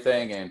systems,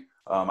 everything. And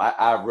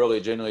I really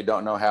genuinely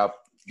don't know how,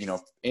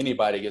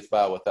 anybody gets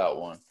by without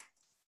one.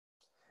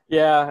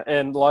 Yeah.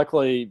 And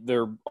luckily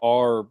there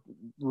are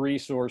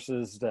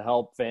resources to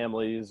help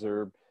families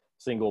or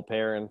single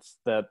parents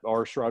that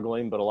are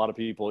struggling, but a lot of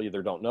people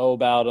either don't know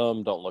about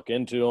them, don't look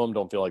into them,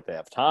 don't feel like they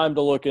have time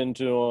to look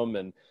into them.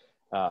 And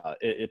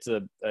it's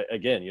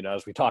again,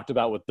 as we talked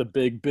about with the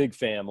big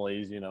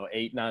families,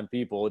 8, 9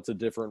 people, it's a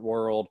different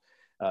world.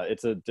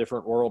 It's a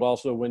different world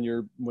also when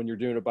you're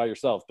doing it by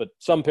yourself. But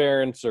some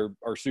parents are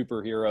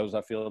superheroes.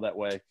 I feel that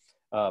way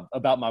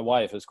about my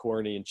wife, as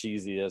corny and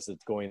cheesy as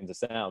it's going to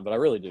sound, but I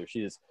really do.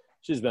 She's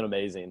been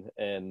amazing,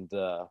 and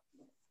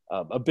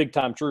a big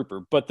time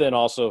trooper, but then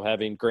also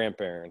having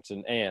grandparents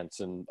and aunts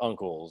and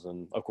uncles,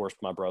 and of course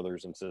my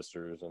brothers and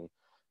sisters. And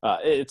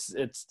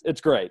it's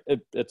great.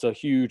 It's a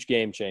huge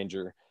game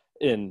changer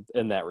in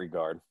that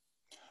regard.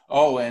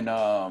 Oh,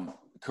 and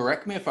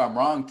correct me if I'm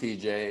wrong,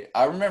 TJ.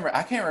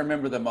 I can't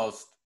remember the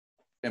most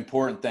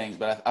important things,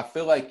 but I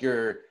feel like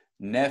your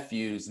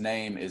nephew's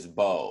name is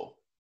Bo.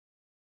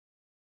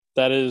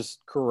 That is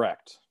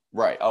correct.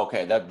 Right.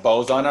 Okay. That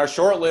Bo's on our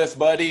short list,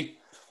 buddy.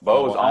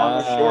 Bo is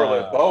on the short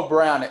list. Bo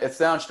Brown. It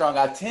sounds strong.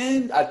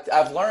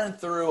 I've learned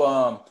through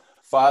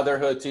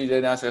fatherhood,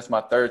 TJ. Now it's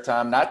my third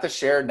time, not to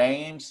share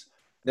names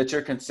that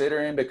you're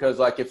considering, because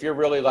like if you're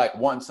really like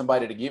wanting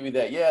somebody to give you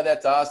that, yeah,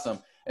 that's awesome,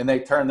 and they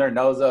turn their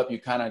nose up, you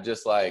kind of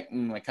just like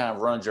it kind of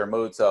ruins your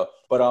mood. So,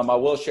 but I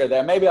will share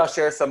that. Maybe I'll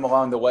share some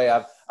along the way.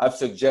 I've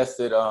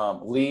suggested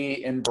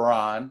Lee and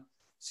Braun.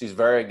 She's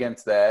very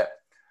against that.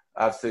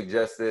 I've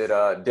suggested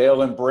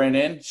Dale and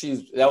Brennan.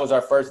 That was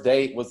our first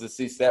date, was to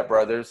see Step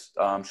Brothers.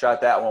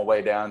 Shot that one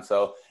way down.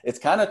 So it's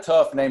kind of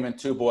tough naming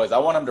 2 boys. I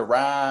want them to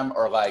rhyme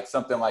or like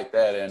something like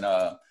that. And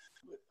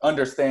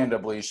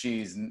understandably,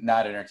 she's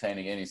not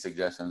entertaining any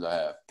suggestions I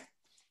have.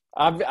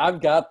 I've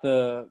got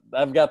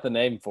the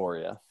name for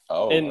you.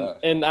 Oh,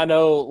 and I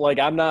know, like,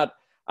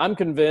 I'm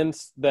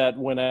convinced that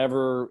who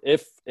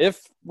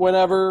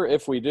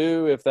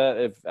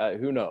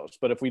knows,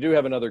 but if we do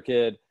have another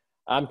kid,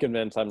 I'm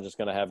convinced I'm just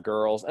going to have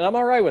girls, and I'm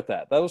all right with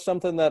that. That was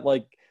something that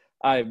like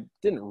I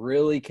didn't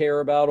really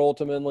care about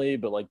ultimately,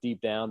 but like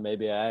deep down,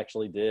 maybe I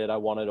actually did. I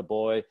wanted a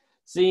boy.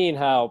 Seeing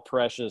how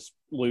precious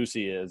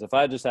Lucy is, if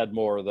I just had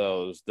more of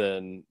those,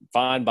 then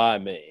fine by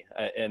me.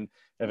 And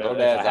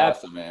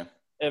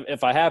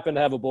if I happen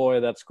to have a boy,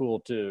 that's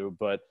cool too.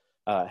 But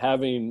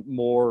having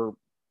more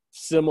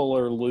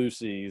similar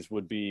Lucys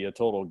would be a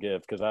total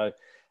gift, because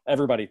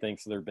everybody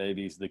thinks their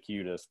baby's the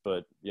cutest,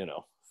 but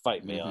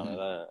fight me on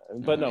it.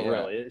 But no,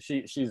 really,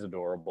 she's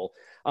adorable.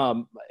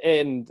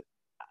 And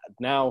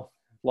now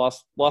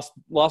lost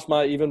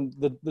my even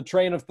the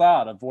train of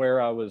thought of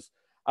where I was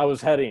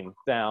heading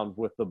down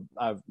with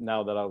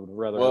now that I would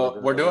rather.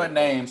 Well, we're doing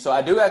names, so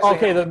I do actually.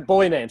 Okay, the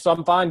boy name. So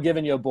I'm fine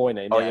giving you a boy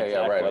name. Oh yeah,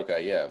 exactly. Right.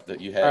 Okay, yeah, that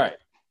you had. All right,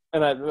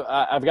 and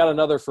I've got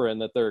another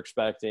friend that they're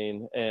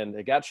expecting, and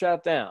it got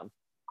shot down.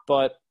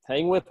 but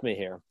hang with me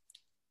here.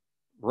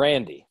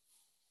 Randy.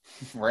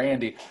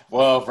 Randy.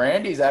 Well,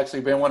 Randy's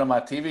actually been one of my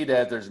TV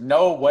dads. There's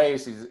no way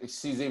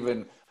she's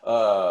even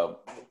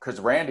because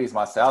Randy's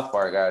my South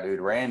Park guy, dude.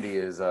 Randy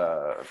is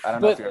I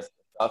don't know if you're a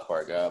South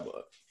Park guy,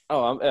 but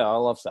I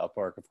love South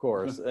Park, of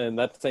course, and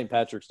that St.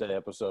 Patrick's Day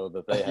episode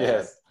that they had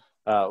yes.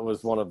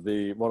 Was one of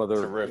their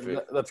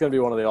Terrific. That's going to be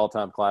one of the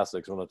all-time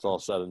classics when it's all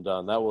said and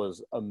done. That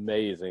was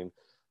amazing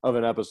of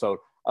an episode.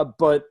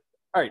 But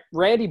all right,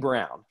 Randy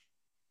Brown.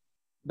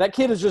 That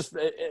kid is just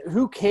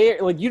who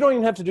cares? Like, you don't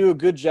even have to do a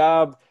good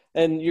job,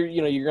 and you're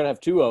going to have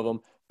two of them,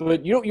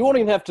 but you won't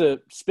even have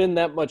to spend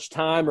that much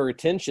time or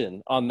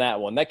attention on that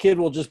one. That kid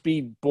will just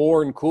be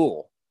born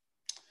cool.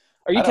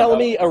 Are you telling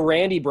me a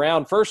Randy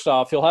Brown? First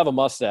off, he'll have a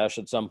mustache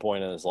at some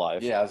point in his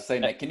life. Yeah, I was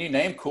saying that. Can you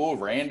name cool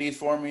Randys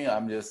for me? I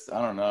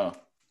don't know.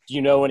 Do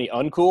you know any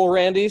uncool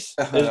Randys?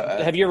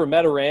 Have you ever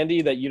met a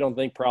Randy that you don't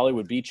think probably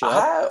would beat you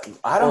up?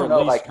 I don't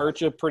know. Like,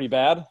 hurt you pretty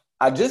bad?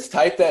 I just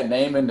typed that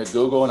name into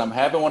Google, and I'm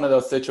having one of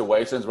those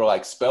situations where,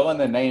 like, spelling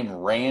the name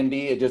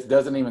Randy, it just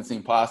doesn't even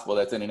seem possible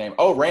that's any name.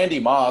 Oh, Randy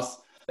Moss.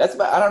 That's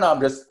about, I don't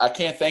know. I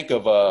can't think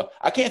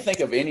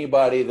of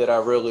anybody that I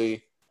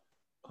really.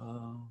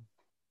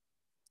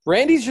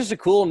 Randy's just a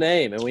cool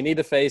name, and we need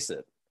to face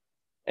it.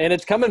 And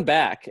it's coming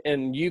back,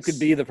 and you could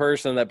be the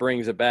person that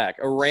brings it back.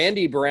 A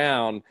Randy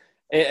Brown,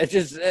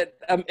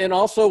 and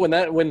also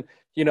when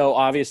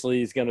obviously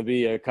he's going to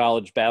be a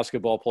college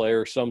basketball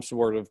player, some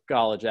sort of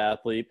college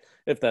athlete,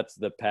 if that's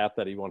the path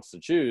that he wants to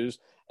choose.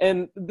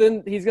 And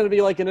then he's going to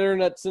be like an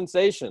internet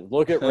sensation.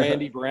 Look at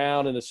Randy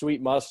Brown and a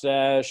sweet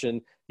mustache,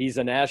 and he's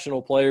a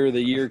National Player of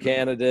the Year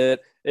candidate.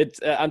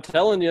 I'm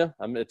telling you,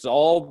 it's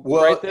all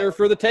right there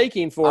for the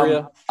taking for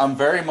you. I'm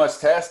very much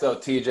tasked, though,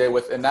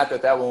 TJ, and not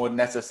that one would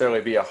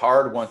necessarily be a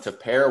hard one to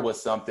pair with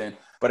something,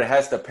 but it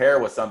has to pair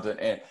with something.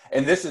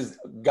 And this is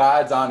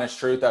God's honest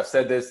truth. I've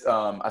said this.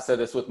 I said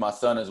this with my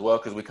son as well,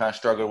 because we kind of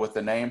struggled with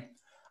the name.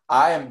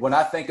 When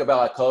I think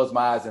about, I close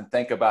my eyes and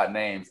think about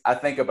names, I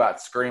think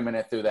about screaming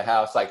it through the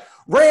house, like,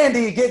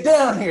 Randy, get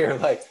down here.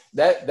 Like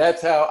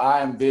that's how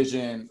I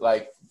envision,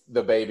 like,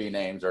 the baby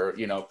names, or,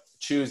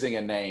 choosing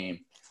a name,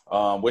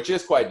 which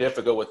is quite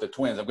difficult with the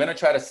twins. I'm going to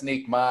try to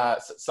sneak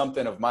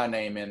something of my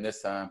name in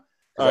this time.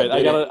 All right.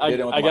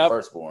 I got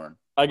firstborn.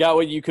 I got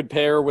what you could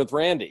pair with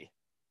Randy.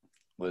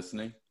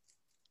 Listening.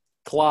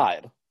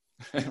 Clyde.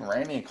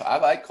 Randy and Clyde. I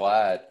like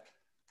Clyde.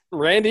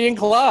 Randy and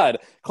Clyde.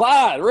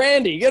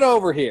 Randy, get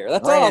over here.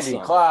 That's Randy,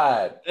 awesome.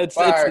 Clyde. It's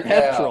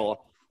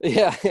natural.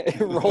 Yeah, it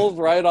rolls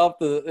right off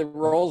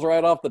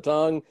the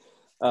tongue.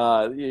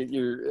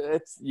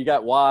 You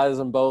got Y's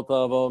in both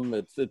of them.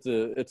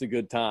 It's a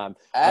good time.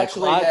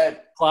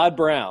 Clyde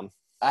Brown.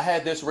 I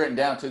had this written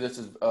down too. This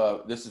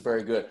is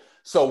very good.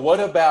 So what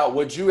about,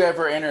 would you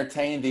ever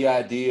entertain the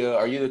idea?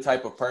 Are you the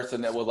type of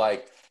person that would,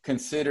 like,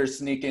 consider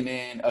sneaking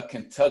in a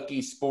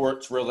Kentucky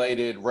sports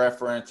related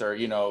reference or,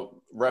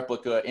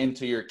 replica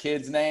into your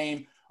kid's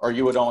name, or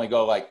you would only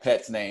go like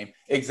pet's name?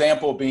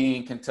 Example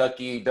being,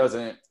 Kentucky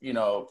doesn't,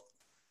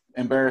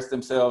 embarrass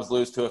themselves,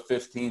 lose to a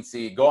 15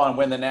 seed, go on,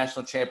 win the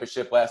national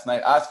championship last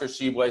night. Oscar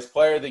Tshiebwe's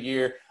Player of the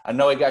Year. I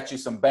know he got you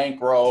some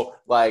bankroll,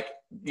 like,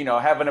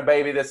 having a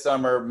baby this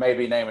summer,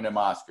 maybe naming him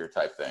Oscar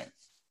type thing.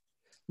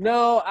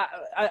 No,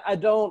 I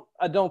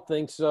don't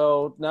think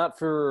so. Not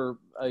for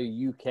a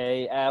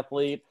UK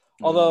athlete.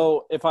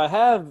 Although if I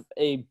have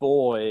a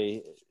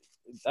boy,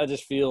 I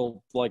just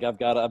feel like I've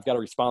got a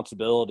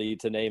responsibility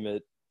to name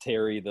it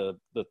Terry the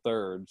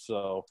third.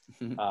 So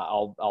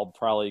I'll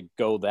probably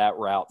go that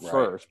route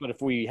first. But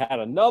if we had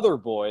another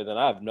boy, then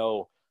I have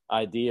no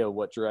idea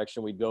what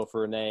direction we'd go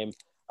for a name.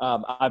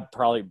 I'd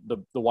probably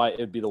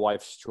it'd be the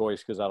wife's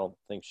choice, because I don't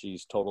think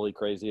she's totally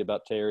crazy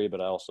about Terry,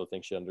 but I also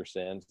think she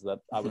understands that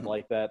I would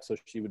like that, so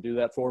she would do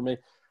that for me.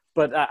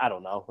 But I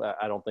don't know.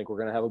 I don't think we're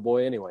going to have a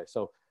boy anyway,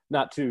 so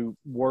not too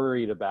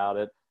worried about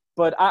it.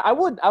 But I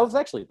was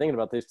actually thinking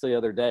about this the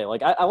other day.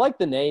 Like, I like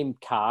the name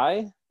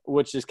Kai,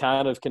 which is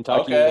kind of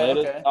Kentucky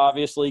related,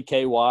 obviously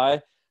KY,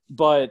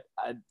 but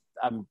I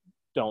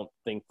don't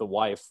think the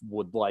wife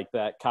would like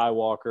that, Kai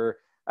Walker.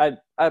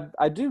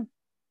 I do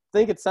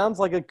think it sounds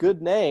like a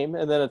good name,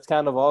 and then it's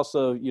kind of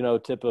also,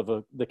 tip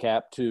of the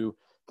cap to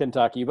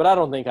Kentucky. But I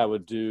don't think I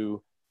would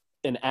do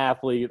an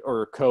athlete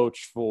or a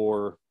coach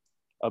for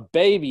a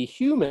baby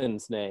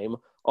human's name,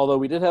 although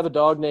we did have a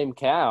dog named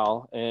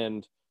Cal,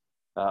 and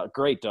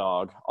great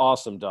dog,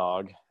 awesome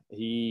dog.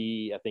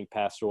 He, I think,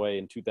 passed away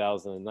in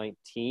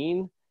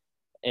 2019,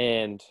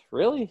 and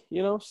really,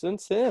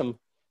 since him,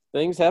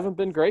 things haven't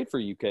been great for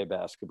UK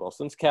basketball.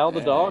 Since Cal the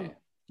dog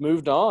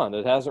moved on,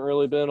 it hasn't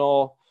really been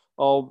all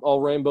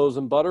rainbows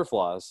and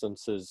butterflies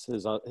since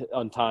his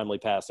untimely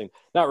passing.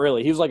 Not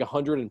really. He was like a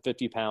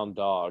 150-pound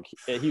dog.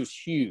 He was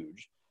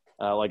huge,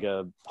 like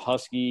a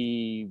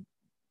husky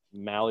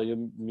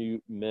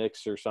Malamute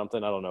mix or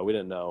something. I don't know. We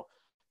didn't know.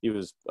 He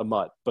was a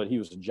mutt, but he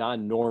was a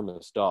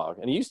ginormous dog.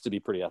 And he used to be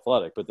pretty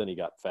athletic, but then he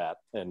got fat.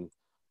 And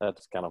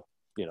that's kind of,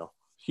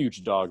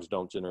 huge dogs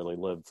don't generally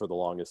live for the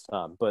longest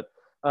time. But,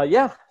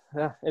 yeah.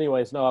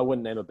 Anyways, no, I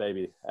wouldn't name a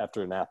baby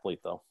after an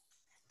athlete, though.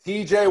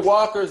 TJ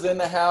Walker's in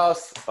the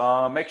house.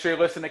 Make sure you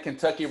listen to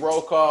Kentucky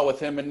Roll Call with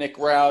him and Nick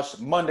Roush,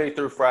 Monday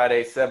through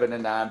Friday, 7 to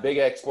 9. Big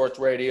X Sports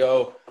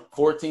Radio,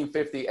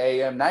 1450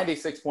 AM,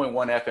 96.1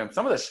 FM.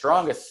 Some of the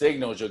strongest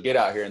signals you'll get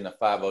out here in the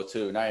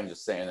 502. Not even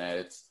just saying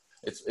that.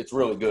 It's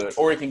really good.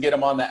 Or you can get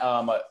them on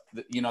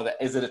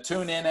is it a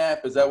TuneIn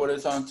app? Is that what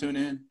it's on,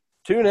 TuneIn?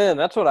 TuneIn,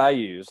 that's what I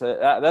use.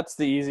 That's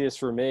the easiest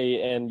for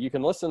me. And you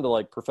can listen to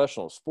like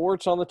professional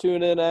sports on the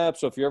TuneIn app.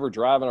 So if you're ever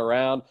driving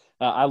around,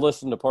 I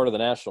listen to part of the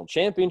national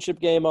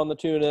championship game on the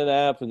TuneIn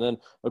app. And then,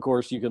 of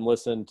course, you can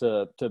listen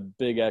to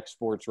Big X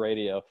Sports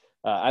Radio.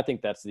 I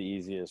think that's the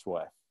easiest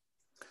way.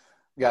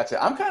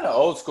 Gotcha. I'm kind of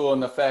old school in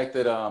the fact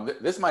that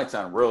this might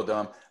sound real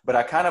dumb, but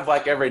I kind of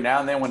like every now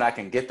and then when I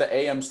can get the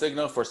AM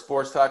signal for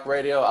sports talk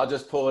radio, I'll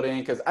just pull it in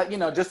because,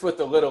 just with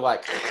the little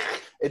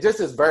it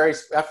just is very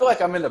 – I feel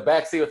like I'm in the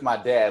backseat with my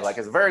dad. Like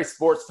it's very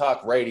sports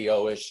talk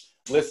radio-ish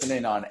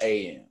listening on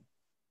AM.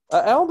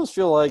 I almost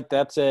feel like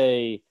that's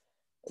a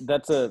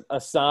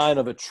sign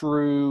of a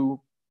true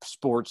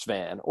sports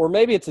fan, or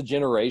maybe it's a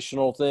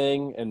generational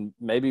thing, and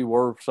maybe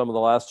we're some of the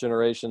last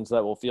generations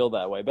that will feel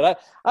that way. But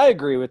I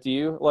agree with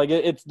you. Like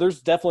there's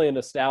definitely a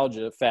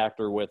nostalgia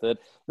factor with it.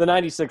 The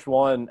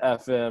 96.1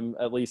 FM,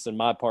 at least in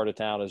my part of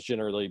town, is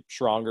generally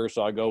stronger,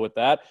 so I go with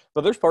that.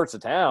 But there's parts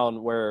of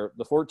town where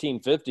the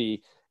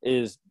 1450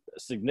 is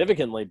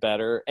significantly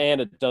better,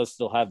 and it does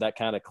still have that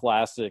kind of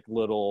classic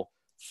little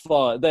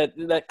fuzz,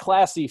 that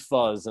classy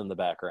fuzz in the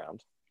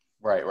background.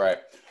 Right.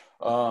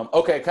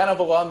 Okay, kind of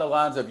along the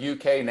lines of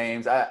UK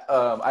names, I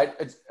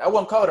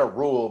won't call it a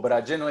rule, but I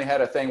generally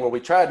had a thing where we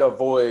tried to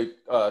avoid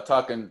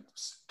talking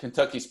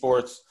Kentucky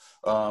sports,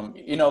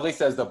 at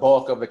least as the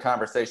bulk of the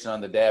conversation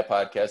on the Dad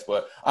podcast.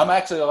 But I'm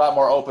actually a lot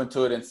more open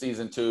to it in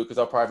season 2 because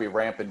I'll probably be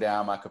ramping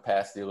down my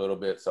capacity a little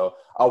bit. So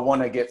I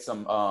want to get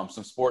some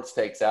sports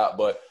takes out,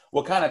 but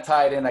we'll kind of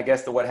tie it in, I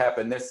guess, to what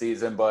happened this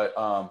season. But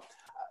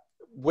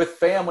with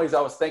families,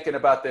 I was thinking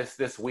about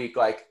this week,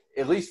 like,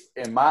 at least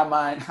in my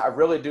mind, I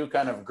really do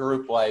kind of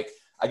group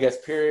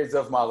periods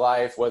of my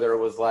life, whether it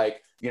was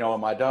when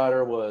my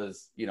daughter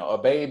was, a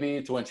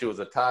baby to when she was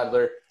a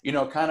toddler,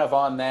 kind of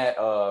on that,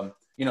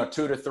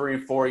 2 to 3,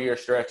 4 year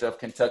stretch of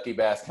Kentucky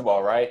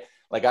basketball, right?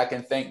 Like I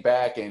can think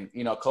back and,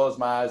 close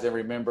my eyes and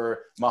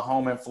remember my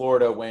home in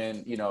Florida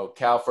when,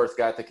 Cal first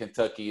got to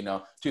Kentucky,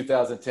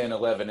 2010,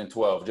 11, and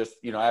 12, just,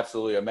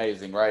 absolutely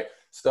amazing, right?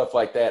 Stuff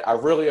like that. I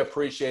really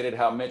appreciated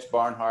how Mitch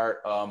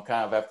Barnhart,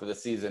 kind of after the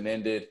season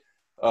ended,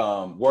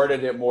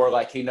 worded it more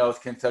like he knows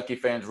Kentucky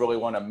fans really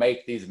want to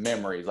make these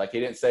memories. Like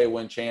he didn't say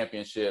win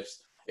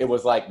championships. It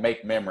was like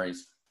make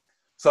memories.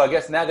 So I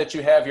guess now that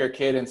you have your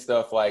kid and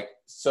stuff,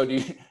 so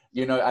do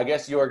you, I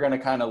guess you are going to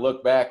kind of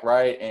look back,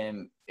 right?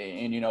 And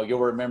you'll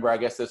remember, I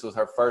guess this was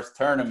her first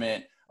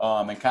tournament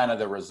and kind of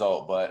the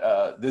result.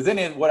 But does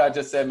any of what I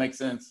just said make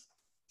sense?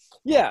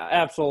 Yeah,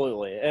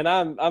 absolutely. And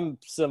I'm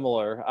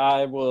similar.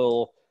 I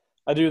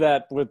do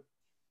that with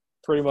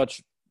pretty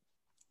much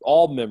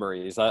all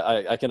memories.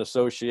 I can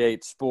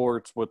associate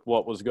sports with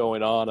what was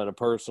going on in a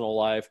personal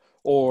life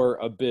or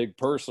a big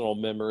personal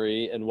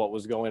memory and what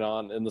was going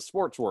on in the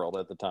sports world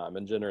at the time.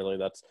 And generally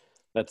that's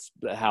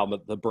how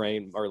the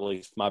brain, or at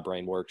least my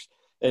brain, works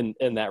in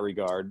that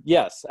regard.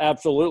 Yes,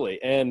 absolutely.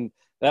 And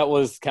that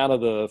was kind of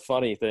the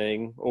funny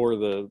thing, or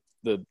the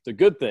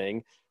good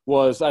thing,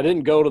 was I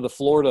didn't go to the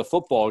Florida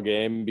football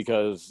game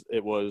because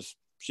it was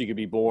she could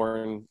be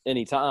born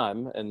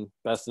anytime and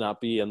best not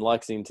be in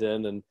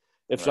Lexington. And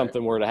if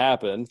something were to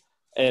happen,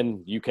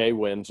 and UK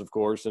wins, of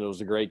course, and it was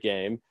a great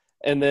game.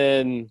 And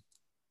then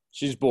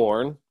she's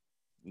born.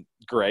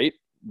 Great.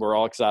 We're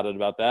all excited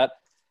about that.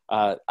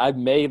 I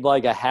made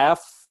like a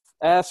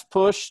half-ass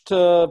push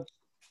to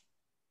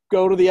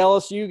go to the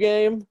LSU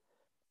game,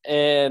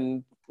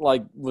 and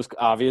was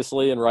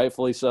obviously and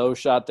rightfully so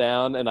shot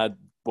down, and I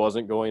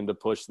wasn't going to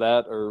push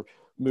that or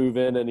move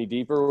in any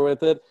deeper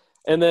with it.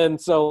 And then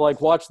so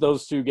watch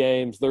those 2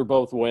 games. They're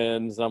both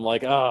wins. I'm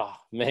like, oh,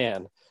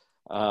 man.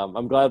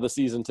 I'm glad the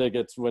season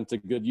tickets went to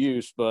good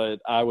use, but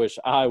I wish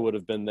I would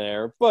have been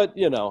there. But,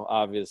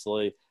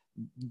 obviously,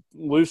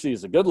 Lucy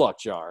is a good luck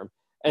charm.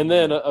 And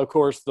then, of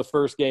course, the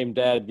first game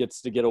Dad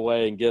gets to get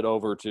away and get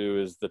over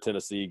to is the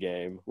Tennessee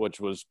game,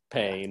 which was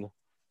pain,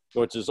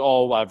 which is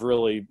all I've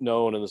really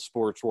known in the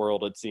sports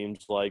world, it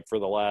seems like, for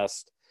the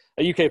last –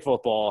 UK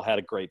football had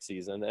a great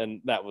season,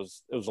 and it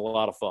was a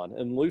lot of fun.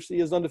 And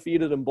Lucy is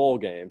undefeated in bowl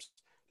games.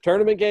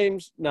 Tournament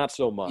games, not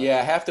so much. Yeah,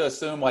 I have to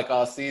assume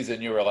all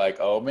season you were like,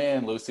 oh,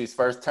 man, Lucy's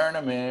first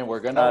tournament. We're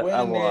going to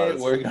win it.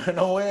 We're going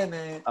to win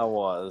it. I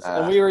was.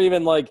 And we were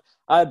even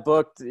I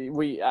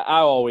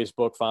always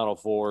book Final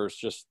Fours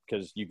just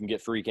because you can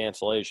get free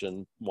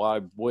cancellation.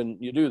 Why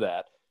wouldn't you do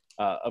that?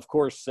 Of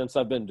course, since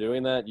I've been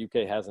doing that,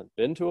 UK hasn't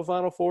been to a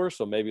Final Four,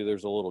 so maybe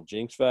there's a little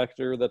jinx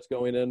factor that's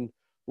going in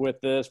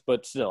with this.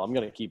 But still, I'm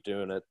going to keep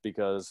doing it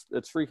because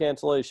it's free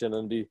cancellation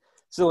and be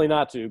silly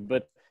not to.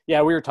 But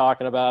yeah, we were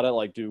talking about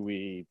it. Do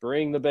we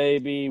bring the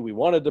baby? We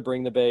wanted to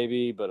bring the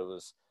baby, but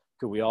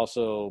could we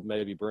also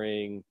maybe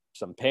bring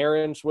some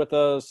parents with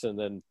us? And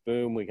then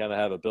boom, we kind of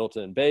have a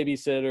built-in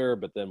babysitter,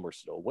 but then we're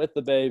still with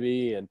the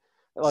baby. And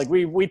like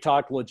we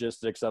talked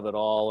logistics of it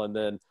all, and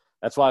then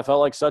that's why I felt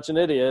like such an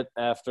idiot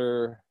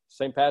after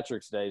St.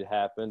 Patrick's Day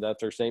happened,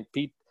 after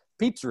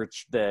Pete's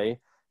Rich Day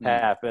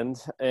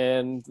happened,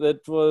 and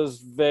it was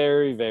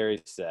very,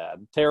 very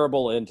sad.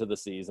 Terrible end to the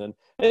season.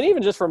 And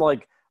even just from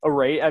like a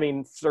rate, I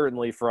mean,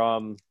 certainly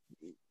from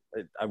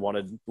I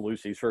wanted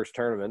Lucy's first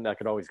tournament. I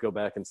could always go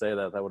back and say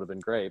that would have been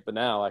great. But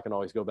now I can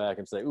always go back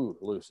and say, ooh,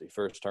 Lucy,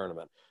 first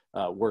tournament.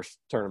 Worst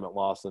tournament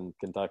loss in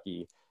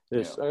Kentucky.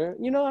 I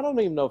don't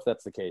even know if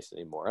that's the case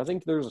anymore. I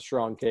think there's a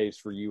strong case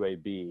for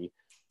UAB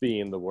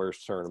being the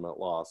worst tournament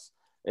loss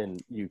in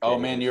UK. Oh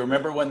man, you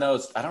remember when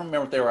those? I don't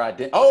remember if they were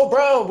identical. Oh,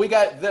 bro,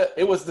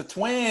 it was the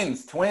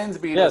Twins. Twins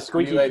beat us.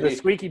 The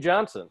Squeaky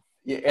Johnson.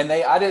 Yeah, and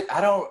I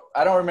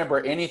don't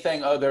remember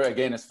anything other.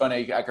 Again, it's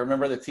funny. I can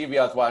remember the TV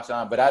I was watching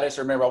on, but I just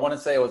remember. I want to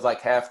say it was like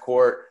half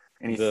court,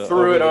 and he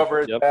threw it over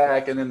his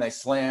back, and then they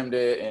slammed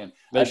it. And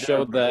they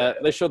showed the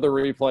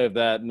replay of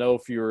that no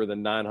fewer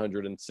than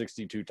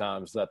 962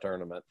 times that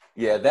tournament.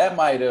 Yeah, that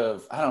might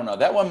have. I don't know.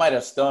 That one might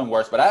have stung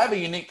worse. But I have a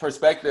unique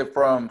perspective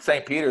from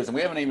St. Peter's, and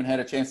we haven't even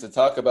had a chance to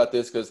talk about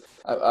this because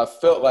I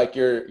felt like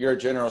your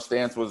general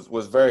stance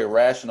was very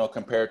rational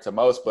compared to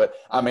most. But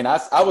I mean,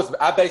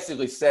 I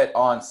basically sat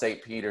on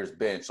St. Peter's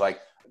bench.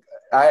 Like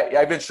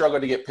I've been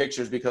struggling to get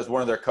pictures because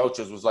one of their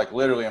coaches was like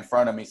literally in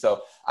front of me,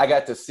 so I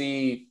got to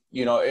see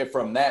it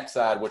from that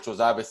side, which was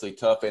obviously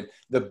tough. And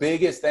the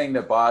biggest thing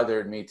that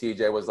bothered me,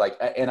 TJ, was like,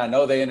 and I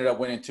know they ended up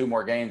winning 2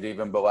 more games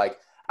even, but like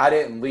I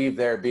didn't leave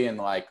there being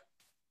like,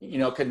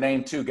 could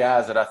name 2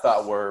 guys that I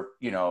thought were,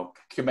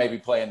 could maybe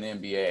play in the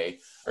NBA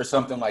or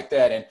something like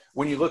that. And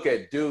when you look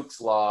at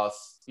Duke's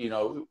loss,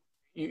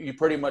 you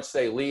pretty much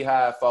say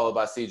Lehigh followed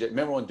by CJ.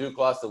 Remember when Duke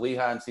lost to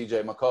Lehigh and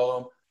CJ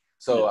McCollum?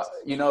 So,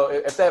 yes.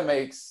 If that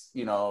makes,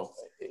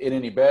 it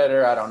any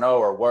better, I don't know,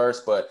 or worse,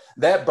 but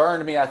that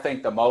burned me, I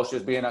think, the most,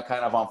 just being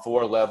kind of on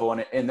 4 level.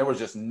 And there was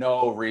just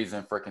no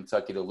reason for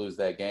Kentucky to lose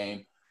that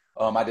game.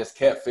 I just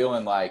kept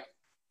feeling like,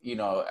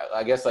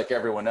 I guess like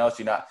everyone else,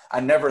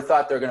 I never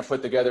thought they're going to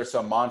put together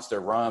some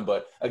monster run.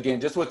 But again,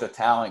 just with the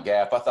talent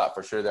gap, I thought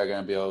for sure they're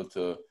going to be able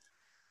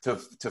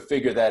to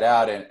figure that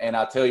out. And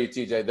I'll tell you,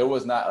 TJ, there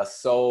was not a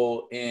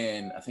soul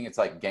in, I think it's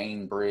like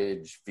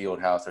Gainbridge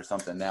Fieldhouse or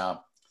something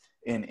now,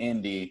 in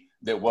Indy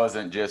that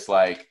wasn't just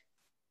like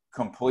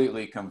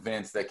completely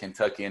convinced that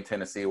Kentucky and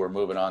Tennessee were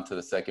moving on to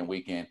the second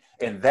weekend.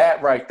 And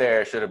that right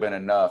there should have been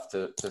enough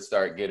to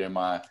start getting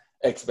my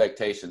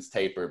expectations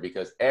tapered,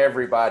 because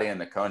everybody in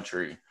the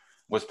country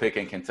was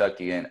picking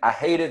Kentucky. And I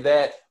hated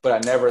that, but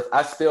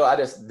I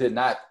just did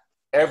not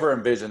ever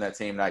envision that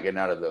team not getting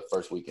out of the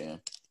first weekend.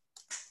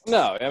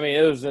 No, I mean,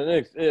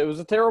 it was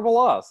a terrible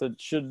loss. It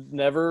should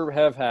never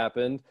have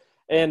happened.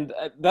 And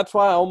that's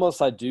why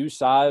I do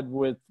side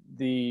with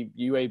the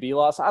UAB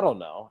loss. I don't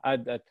know.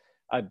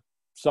 I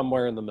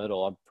somewhere in the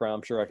middle.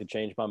 I'm sure I could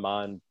change my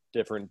mind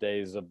different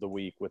days of the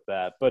week with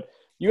that. But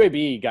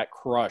UAB got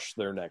crushed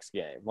their next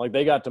game. Like,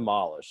 they got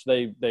demolished.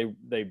 They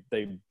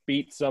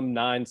beat some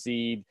 9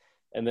 seed,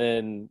 and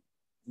then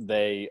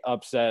they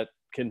upset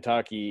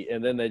Kentucky,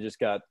 and then they just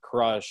got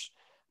crushed.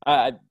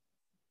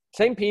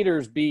 St.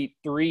 Peter's beat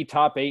 3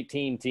 top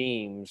 18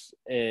 teams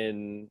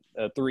in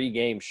a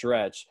 3-game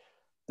stretch.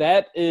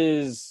 That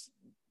is,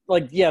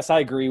 like, yes,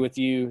 I agree with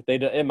you.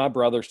 And my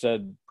brother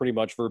said pretty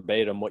much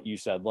verbatim what you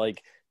said.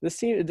 Like, this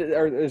team,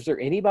 is there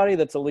anybody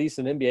that's at least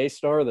an NBA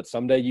star that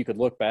someday you could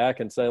look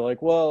back and say,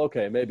 like, well,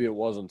 okay, maybe it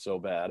wasn't so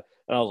bad?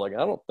 And I was like,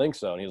 I don't think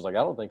so. And he was like,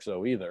 I don't think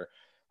so either.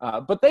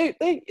 But they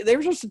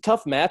were just a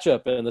tough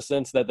matchup in the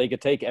sense that they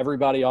could take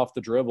everybody off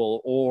the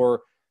dribble,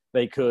 or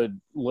they could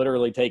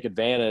literally take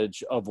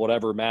advantage of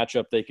whatever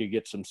matchup they could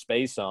get some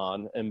space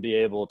on and be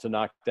able to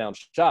knock down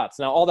shots.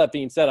 Now, all that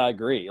being said, I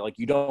agree. Like,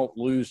 you don't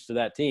lose to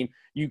that team.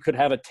 You could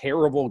have a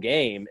terrible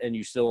game and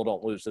you still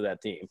don't lose to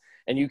that team.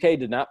 And UK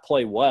did not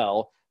play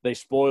well. They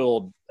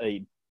spoiled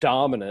a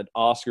dominant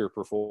Oscar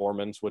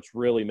performance, which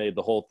really made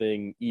the whole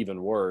thing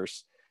even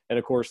worse. And,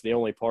 of course, the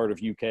only part of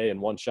UK in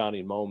one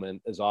shining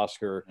moment is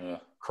Oscar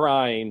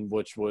crying,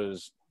 which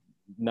was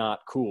not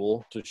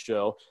cool to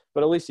show,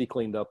 but at least he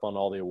cleaned up on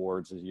all the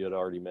awards, as you had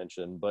already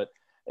mentioned. But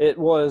it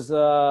was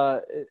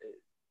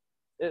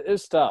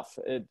it's tough.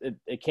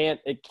 It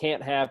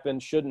can't happen,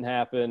 shouldn't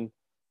happen.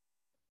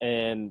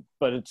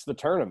 But it's the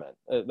tournament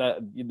that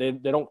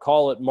they don't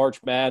call it March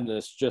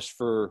Madness just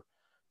for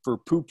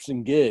poops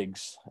and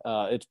gigs.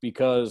 It's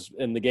because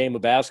in the game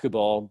of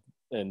basketball,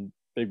 and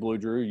Big Blue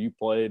Drew, you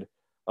played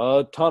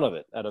a ton of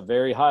it at a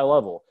very high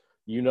level.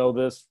 You know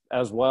this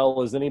as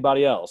well as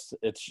anybody else.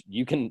 It's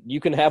you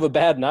can have a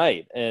bad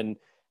night, and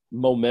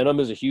momentum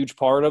is a huge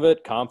part of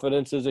it.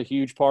 Confidence is a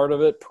huge part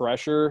of it.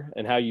 Pressure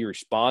and how you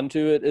respond to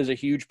it is a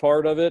huge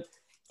part of it.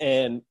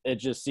 And it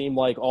just seemed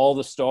like all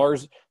the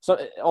stars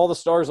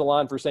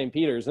aligned for St.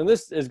 Peter's. And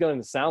this is going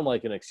to sound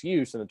like an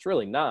excuse, and it's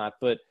really not.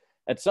 But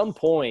at some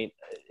point,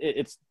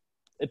 it's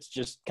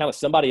just kind of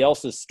somebody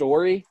else's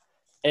story.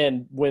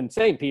 And when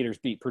St. Peter's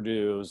beat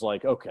Purdue, it was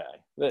like, okay,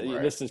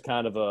 this is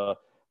kind of a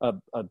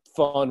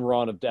fun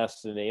run of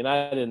destiny. And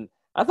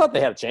I thought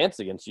they had a chance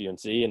against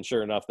UNC, and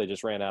sure enough, they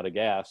just ran out of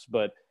gas.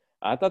 But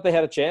I thought they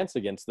had a chance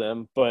against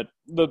them, but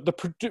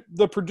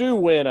the Purdue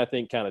win, I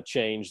think, kind of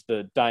changed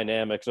the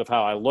dynamics of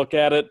how I look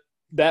at it.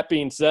 That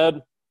being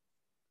said,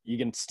 you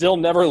can still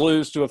never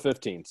lose to a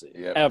 15 seed,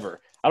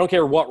 ever. I don't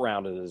care what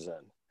round it is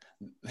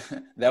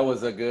in. That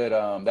was a good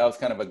that was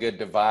kind of a good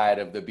divide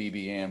of the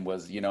BBN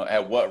was,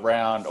 at what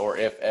round or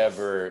if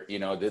ever,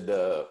 did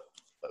the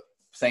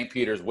St.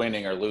 Peter's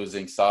winning or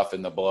losing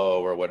soften the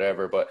blow or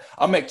whatever. But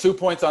I'll make 2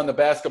 points on the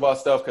basketball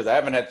stuff because I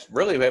haven't had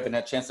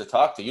a chance to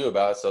talk to you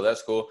about it, so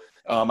that's cool.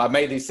 I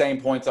made these same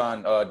points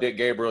on Dick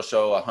Gabriel's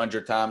show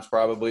 100 times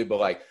probably, but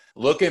like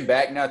looking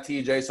back now,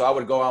 TJ, so I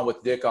would go on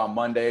with Dick on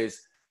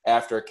Mondays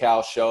after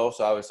Cal's show.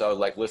 So I would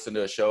like listen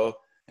to a show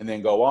and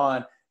then go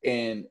on.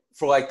 And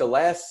for like the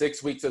last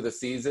 6 weeks of the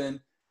season,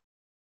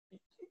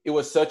 it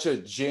was such a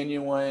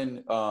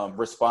genuine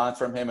response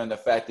from him, and the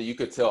fact that you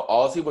could tell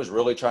all he was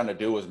really trying to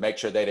do was make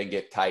sure they didn't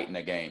get tight in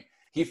the game.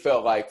 He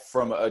felt like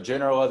from a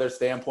general other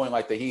standpoint,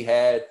 like that he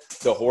had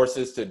the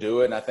horses to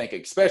do it. And I think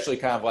especially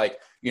kind of like,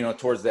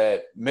 towards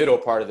that middle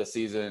part of the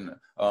season,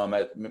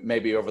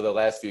 maybe over the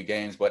last few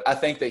games. But I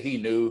think that he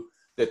knew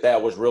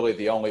that was really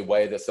the only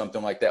way that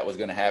something like that was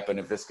going to happen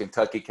if this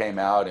Kentucky came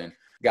out and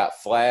got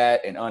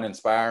flat and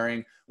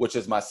uninspiring, which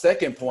is my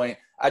second point.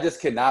 I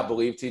just cannot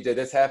believe, TJ,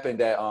 this happened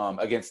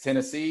against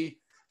Tennessee,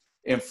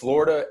 in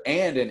Florida,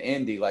 and in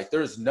Indy. Like,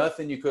 there's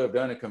nothing you could have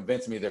done to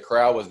convince me the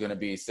crowd was going to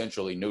be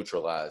essentially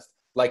neutralized.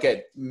 Like,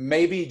 I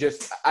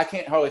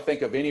can't hardly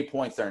think of any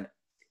points in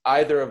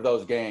either of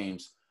those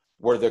games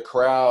where the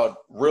crowd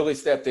really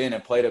stepped in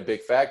and played a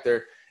big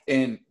factor.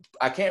 And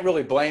I can't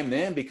really blame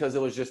them because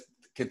it was just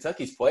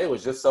Kentucky's play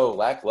was just so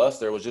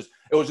lackluster. It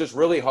was just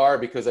really hard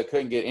because I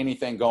couldn't get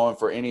anything going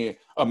for any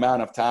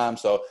amount of time.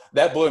 So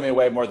that blew me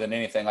away more than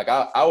anything. Like,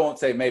 I won't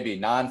say maybe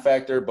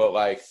non-factor, but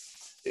like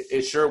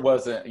it sure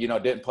wasn't,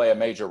 didn't play a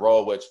major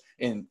role, which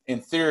in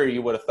theory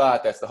you would have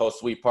thought that's the whole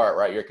sweet part,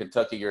 right? You're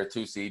Kentucky, you're a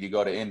 2 seed, you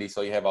go to Indy,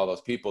 so you have all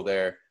those people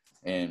there,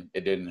 and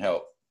it didn't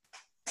help.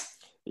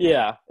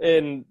 Yeah,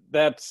 and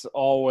that's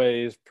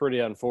always pretty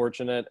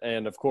unfortunate.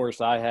 And of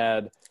course, I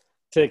had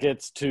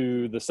tickets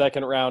to the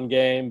second round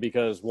game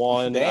because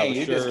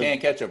just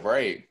can't catch a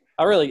break.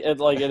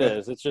 It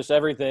is. It's just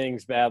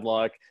everything's bad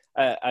luck.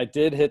 I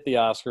did hit the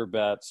Oscar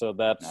bet, so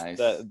that's nice.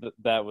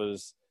 that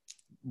was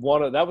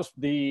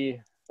the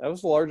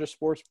largest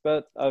sports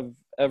bet I've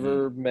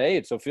ever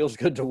made. So it feels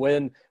good to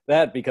win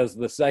that because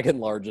the second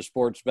largest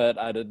sports bet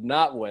I did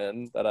not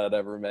win that I'd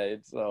ever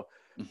made. So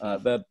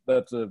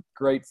that's a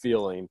great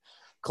feeling,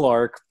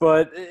 Clark.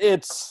 But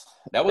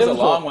that was a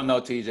long one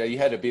though, TJ. You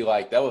had to be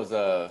like, that was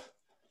that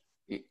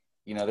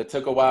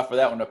took a while for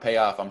that one to pay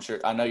off. I'm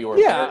sure. I know you were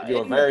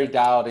very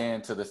dialed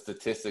into the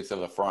statistics of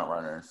the front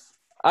runners.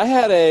 I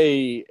had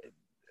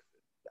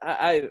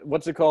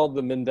what's it called?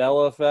 The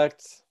Mandela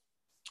effect.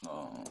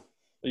 Oh.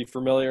 Are you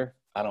familiar?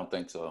 I don't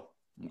think so.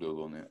 I'm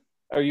Googling it.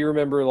 Oh, you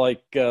remember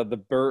like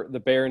the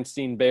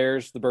Berenstain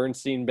Bears, the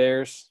Bernstein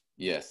Bears?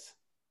 Yes.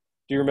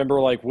 Do you remember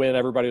like when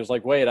everybody was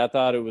like, wait, I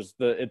thought it's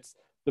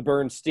the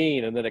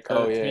Bernstein, and then it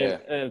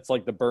and it's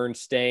like the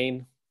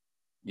Bernstein?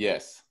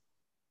 Yes.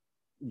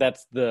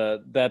 That's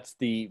the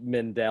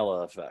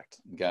Mandela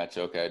effect.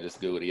 Gotcha. Okay, I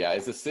just Googled it. Yeah,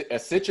 it's a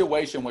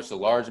situation which the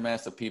large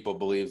mass of people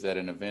believes that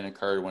an event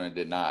occurred when it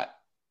did not.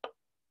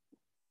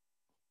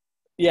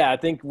 Yeah, I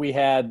think we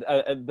had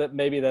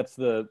maybe that's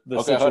the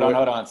okay, hold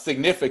on.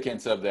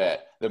 Significance of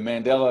that. The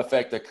Mandela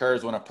effect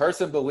occurs when a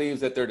person believes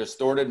that their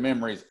distorted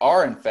memories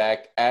are, in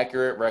fact,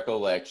 accurate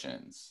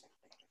recollections.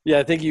 Yeah,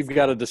 I think you've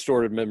got a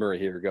distorted memory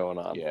here going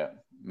on. Yeah,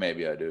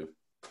 maybe I do.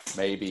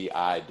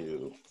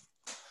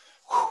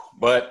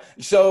 But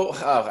so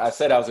I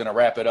said I was going to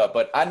wrap it up,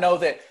 but I know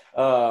that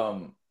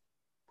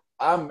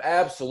I'm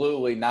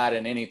absolutely not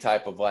in any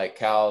type of like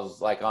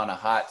Cal's like on a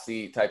hot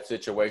seat type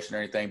situation or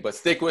anything, but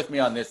stick with me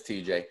on this,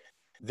 TJ.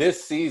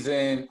 This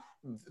season,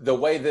 the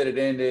way that it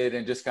ended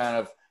and just kind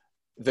of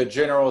the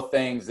general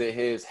things that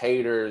his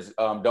haters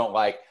don't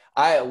like,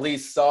 I at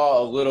least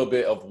saw a little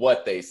bit of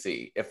what they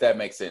see, if that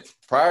makes sense.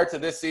 Prior to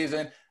this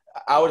season,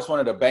 I just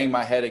wanted to bang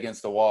my head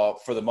against the wall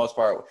for the most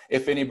part.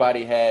 If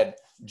anybody had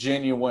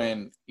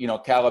genuine,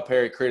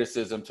 Calipari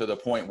criticism to the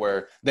point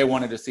where they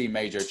wanted to see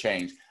major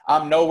change.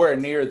 I'm nowhere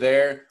near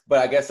there, but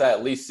I guess I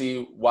at least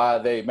see why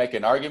they make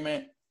an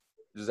argument.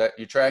 Is that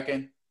you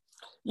tracking?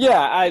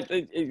 Yeah,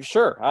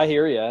 sure. I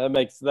hear you.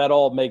 That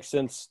all makes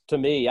sense to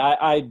me.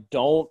 I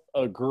don't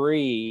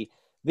agree.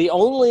 The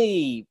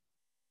only,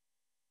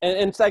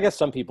 and I guess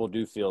some people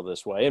do feel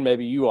this way, and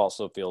maybe you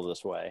also feel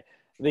this way.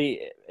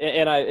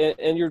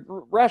 And your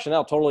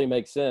rationale totally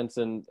makes sense,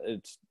 and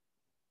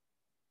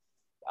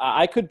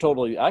I could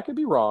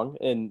be wrong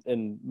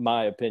in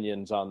my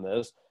opinions on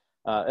this,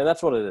 and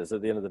that's what it is.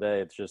 At the end of the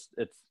day,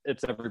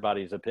 it's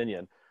everybody's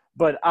opinion.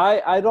 But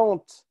I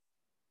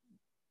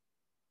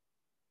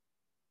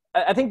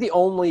think the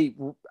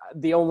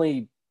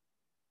only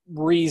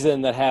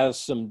reason that has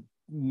some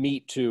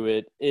meat to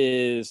it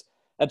is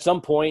at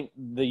some point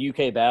the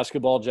UK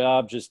basketball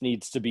job just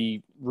needs to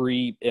be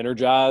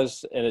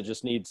re-energized, and it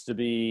just needs to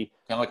be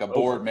kind of like a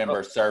board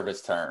member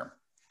service term.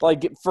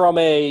 like from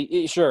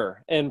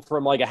and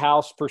from like a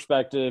house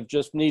perspective,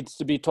 just needs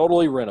to be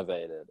totally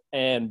renovated,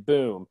 and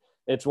boom,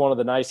 it's one of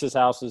the nicest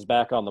houses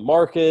back on the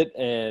market,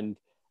 and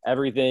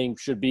everything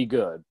should be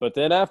good. But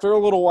then after a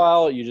little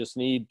while, you just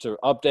need to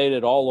update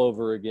it all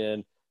over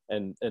again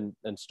and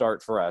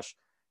start fresh.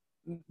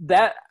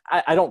 That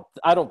I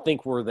don't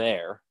think we're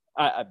there.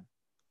 And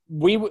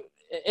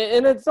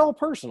it's all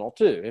personal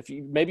too. If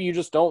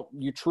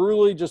you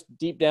truly just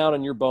deep down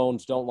in your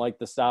bones don't like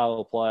the style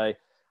of play.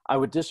 I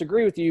would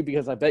disagree with you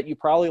because I bet you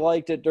probably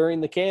liked it during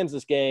the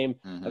Kansas game.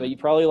 Mm-hmm. I bet you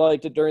probably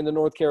liked it during the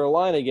North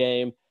Carolina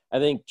game. I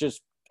think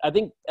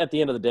at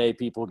the end of the day,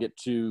 people get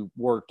too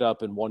worked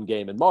up in one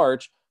game in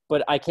March,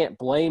 but I can't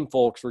blame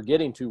folks for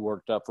getting too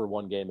worked up for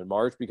one game in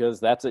March because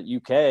that's at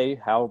UK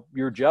how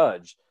you're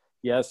judged.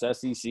 Yes,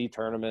 SEC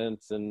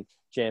tournaments and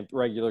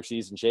regular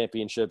season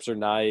championships are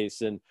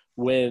nice and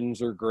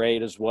wins are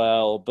great as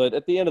well. But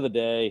at the end of the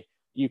day,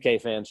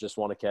 UK fans just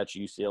want to catch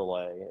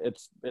UCLA.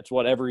 It's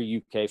what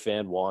every UK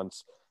fan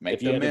wants. Make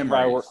the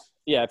memories.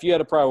 If you had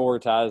to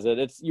prioritize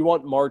it, you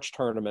want March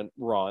tournament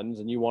runs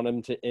and you want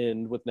them to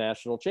end with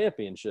national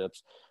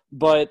championships.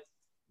 But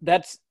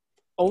that's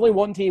only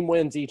one team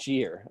wins each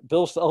year.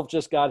 Bill Self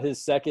just got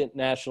his second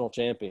national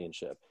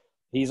championship.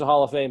 He's a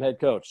Hall of Fame head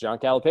coach. John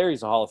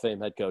Calipari's a Hall of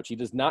Fame head coach. He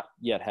does not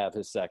yet have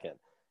his second.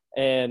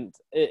 And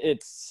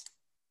it's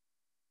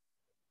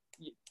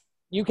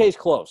UK's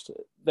close.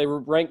 They were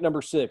ranked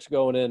number 6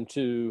 going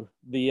into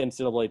the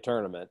NCAA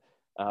tournament.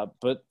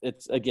 But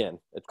it's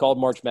called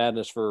March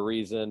Madness for a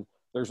reason.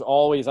 There's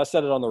always, I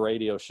said it on the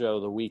radio show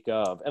the week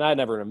of, and I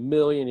never in a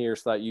million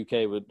years thought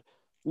UK would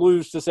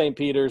lose to St.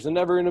 Peter's, and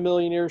never in a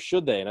million years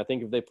should they. And I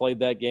think if they played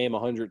that game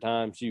 100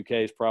 times, UK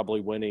is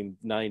probably winning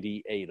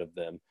 98 of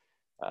them.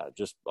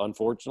 Just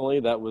unfortunately,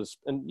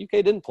 and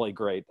UK didn't play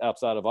great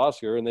outside of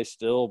Oscar, and they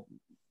still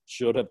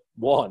should have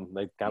won.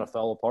 They kind of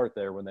fell apart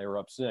there when they were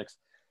up 6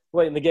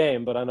 late in the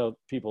game, but I know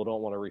people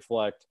don't want to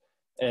reflect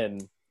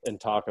and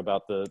talk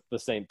about the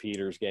St.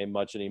 Peter's game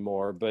much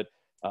anymore. But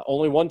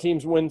only one team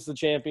wins the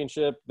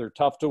championship. They're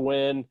tough to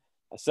win.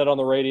 I said on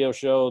the radio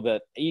show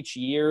that each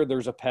year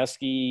there's a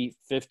pesky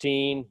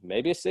 15,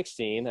 maybe a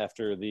 16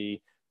 after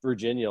the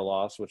Virginia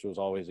loss, which was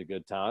always a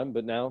good time.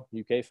 But now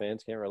UK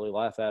fans can't really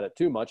laugh at it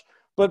too much.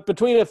 But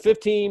between a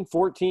 15,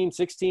 14,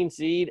 16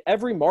 seed,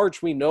 every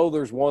March we know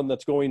there's one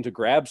that's going to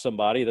grab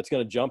somebody, that's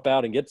going to jump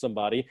out and get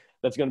somebody,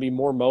 that's going to be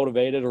more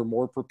motivated or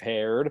more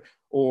prepared,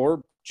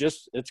 or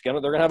just they're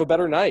going to have a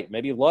better night.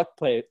 Maybe luck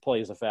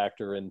plays a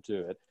factor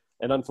into it.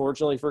 And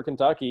unfortunately for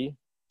Kentucky,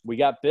 we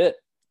got bit,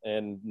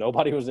 and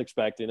nobody was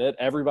expecting it.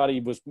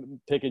 Everybody was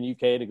picking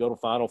UK to go to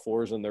Final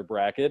Fours in their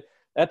bracket.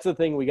 That's the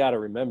thing we got to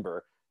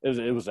remember.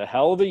 It was a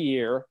hell of a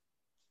year.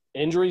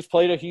 Injuries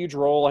played a huge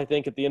role, I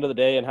think, at the end of the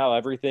day in how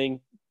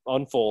everything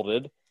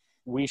unfolded.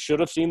 We should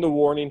have seen the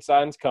warning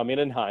signs coming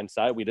in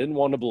hindsight. We didn't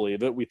want to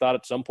believe it. We thought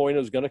at some point it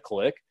was going to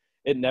click.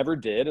 It never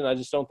did, and I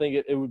just don't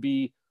think it would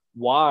be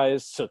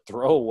wise to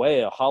throw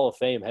away a Hall of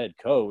Fame head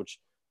coach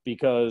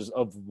because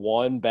of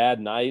one bad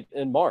night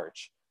in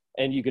March.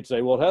 And you could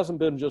say, well, it hasn't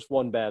been just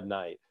one bad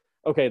night.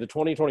 Okay, the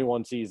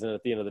 2021 season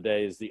at the end of the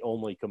day is the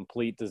only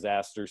complete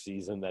disaster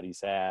season that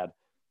he's had.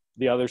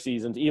 The other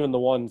seasons, even the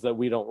ones that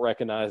we don't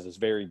recognize as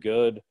very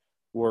good,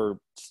 were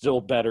still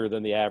better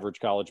than the average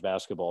college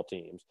basketball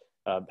teams.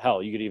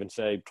 Hell, you could even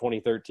say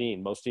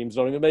 2013. Most teams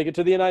don't even make it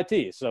to the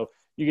NIT. So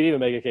you could even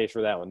make a case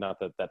for that one. Not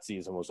that that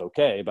season was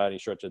okay by any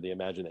stretch of the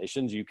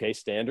imaginations. UK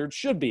standards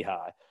should be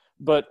high.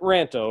 But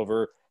rant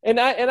over. And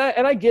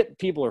I get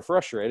people are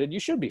frustrated. You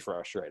should be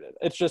frustrated.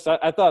 It's just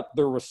I thought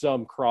there was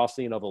some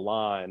crossing of a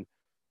line,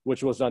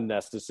 which was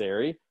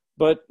unnecessary.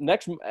 But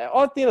at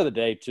the end of the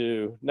day,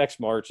 too, next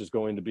March is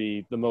going to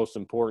be the most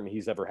important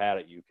he's ever had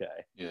at UK.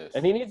 Yes.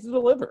 And he needs to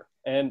deliver.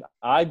 And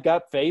I've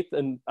got faith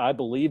and I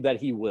believe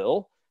that he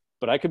will,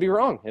 but I could be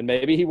wrong. And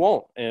maybe he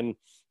won't. And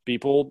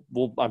people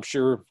will, I'm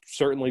sure,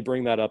 certainly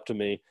bring that up to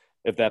me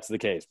if that's the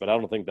case. But I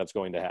don't think that's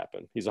going to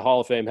happen. He's a Hall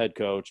of Fame head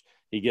coach.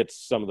 He gets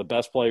some of the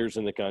best players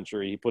in the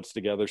country. He puts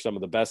together some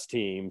of the best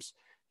teams.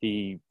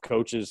 He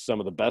coaches some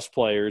of the best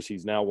players.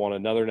 He's now won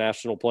another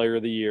National Player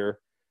of the Year.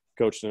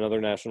 Coached another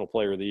National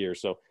Player of the Year.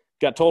 So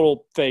got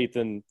total faith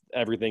in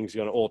everything's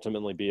going to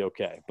ultimately be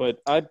okay.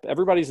 But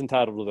everybody's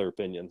entitled to their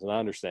opinions, and I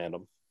understand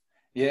them.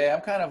 Yeah,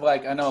 I'm kind of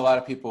like, I know a lot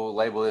of people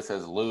label this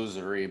as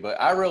losery, but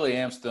I really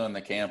am still in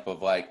the camp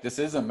of like, this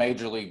isn't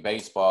Major League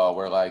Baseball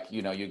where like,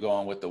 you know, you go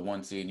on with the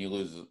 1 seed and you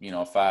lose, you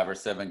know, a 5 or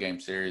 7 game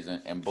series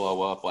and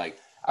blow up. Like,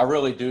 I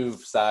really do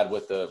side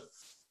with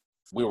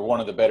we were one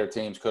of the better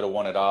teams, could have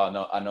won it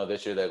all. I know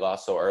this year they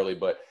lost so early,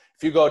 but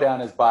if you go down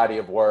his body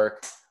of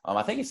work,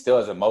 I think he still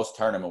has the most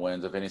tournament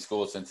wins of any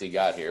school since he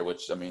got here,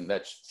 which, I mean,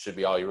 that should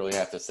be all you really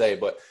have to say.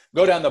 But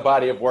go down the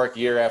body of work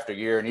year after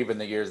year, and even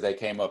the years they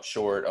came up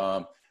short.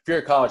 If you're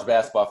a college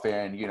basketball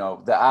fan, you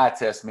know, the eye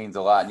test means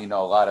a lot. And, you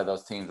know, a lot of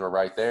those teams were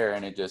right there.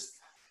 And it just,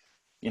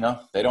 you know,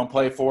 they don't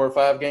play 4 or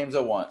 5 games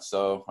at once.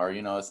 So, or,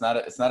 you know, it's not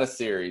a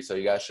series. So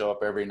you got to show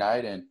up every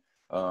night. And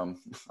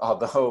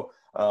although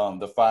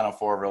the Final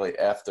Four really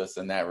effed us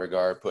in that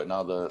regard, putting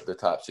all the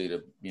top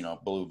seeded,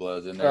 blue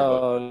bloods in there.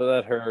 Oh,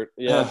 that hurt.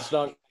 Yeah, it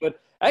stunk. But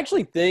I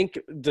actually think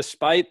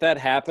despite that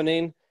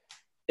happening,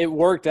 it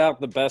worked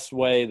out the best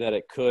way that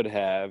it could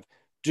have.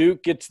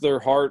 Duke gets their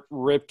heart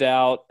ripped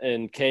out,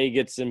 and Kay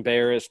gets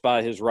embarrassed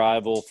by his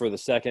rival for the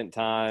second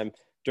time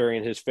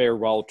during his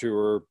farewell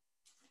tour.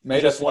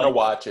 Made us want to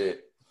watch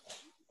it.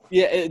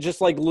 Yeah,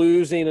 just like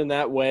losing in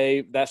that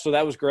way. So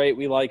that was great.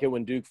 We like it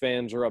when Duke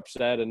fans are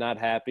upset and not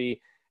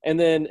happy. And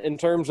then in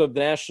terms of the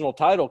national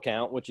title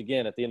count, which,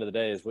 again, at the end of the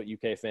day is what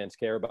UK fans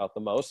care about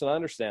the most, and I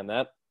understand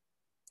that,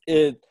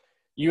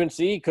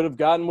 UNC could have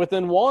gotten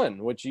within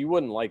 1, which you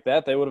wouldn't like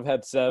that. They would have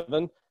had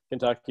 7.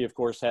 Kentucky, of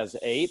course, has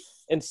 8.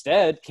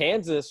 Instead,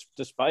 Kansas,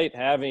 despite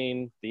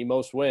having the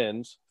most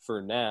wins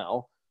for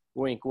now,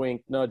 wink,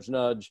 wink, nudge,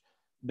 nudge,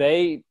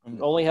 they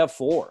only have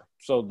 4.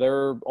 So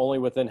they're only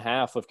within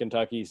half of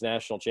Kentucky's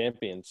national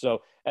champion.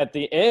 So at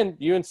the end,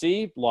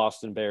 UNC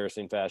lost in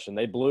embarrassing fashion.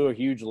 They blew a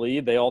huge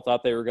lead. They all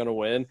thought they were going to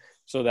win.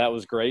 So that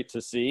was great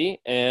to see.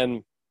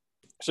 And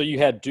so you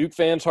had Duke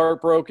fans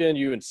heartbroken,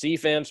 UNC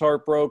fans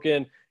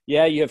heartbroken.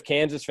 Yeah, you have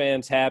Kansas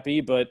fans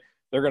happy, but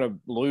they're going to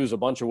lose a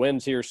bunch of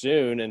wins here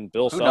soon. And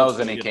Bill Who knows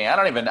any can? I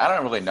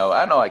don't really know.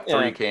 I know like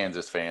 3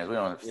 Kansas fans. We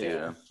don't have to see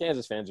them.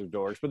 Kansas fans are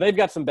dorks, but they've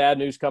got some bad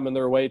news coming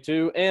their way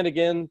too. And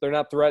again, they're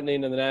not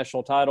threatening in the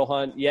national title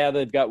hunt. Yeah,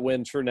 they've got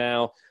wins for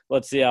now.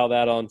 Let's see how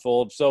that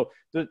unfolds. So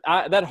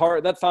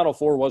that Final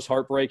Four was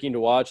heartbreaking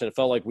to watch, and it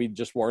felt like we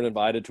just weren't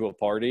invited to a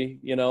party,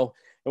 And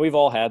we've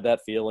all had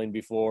that feeling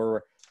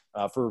before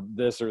for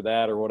this or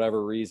that or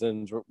whatever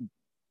reasons.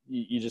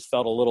 You just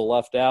felt a little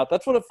left out.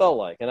 That's what it felt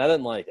like, and I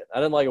didn't like it. I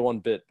didn't like it one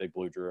bit, Big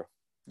Blue Drew.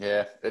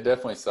 Yeah, it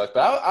definitely sucked.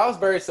 But I was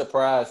very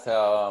surprised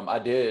how I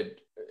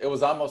did. It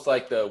was almost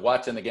like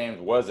watching the games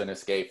was an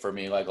escape for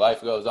me. Like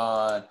life goes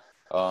on.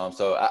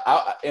 So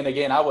and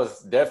again, I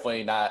was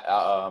definitely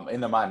not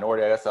in the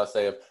minority. I guess I'll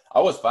say I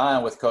was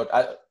fine with Coach.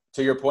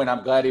 To your point,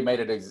 I'm glad he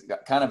made it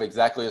kind of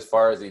exactly as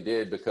far as he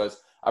did,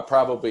 because I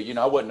probably,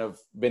 I wouldn't have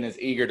been as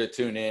eager to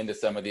tune in to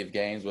some of these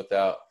games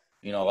without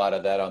a lot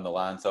of that on the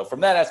line. So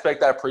from that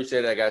aspect, I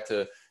appreciate it. I got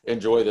to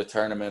enjoy the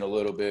tournament a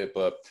little bit.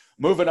 But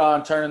moving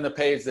on, turning the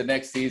page the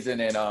next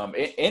season and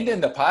ending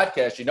the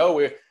podcast,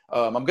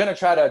 I'm going to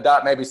try to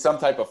adopt maybe some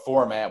type of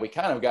format. We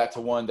kind of got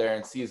to one there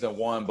in season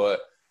 1, but,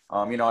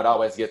 it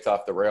always gets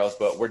off the rails.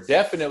 But we're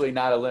definitely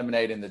not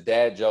eliminating the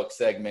dad joke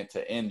segment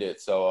to end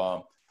it.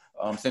 So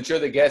since you're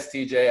the guest,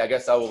 TJ, I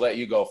guess I will let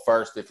you go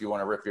first if you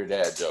want to rip your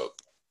dad joke.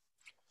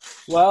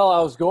 Well,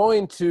 I was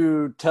going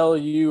to tell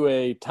you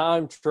a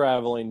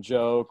time-traveling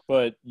joke,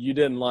 but you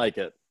didn't like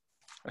it.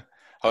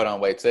 Hold on,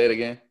 wait, say it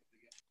again.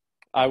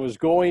 I was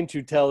going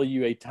to tell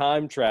you a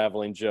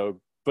time-traveling joke,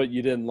 but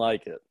you didn't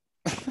like it.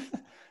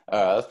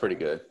 That's pretty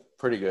good.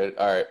 Pretty good.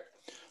 All right.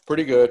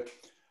 Pretty good.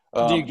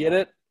 Do you get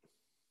it?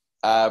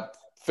 I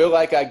feel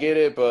like I get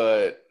it,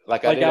 but I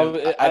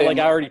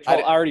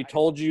already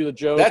told you the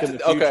joke. That's, in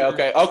the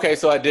future. Okay.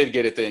 So I did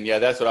get it then. Yeah,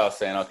 that's what I was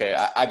saying. Okay,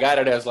 I got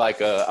it as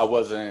like I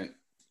wasn't,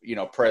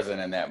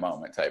 present in that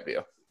moment type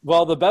deal.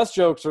 Well, the best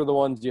jokes are the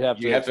ones you have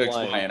to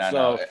explain. I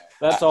know.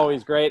 That's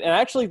always great. And I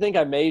actually think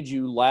I made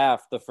you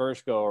laugh the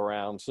first go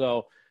around.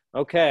 So,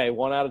 okay,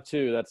 1 out of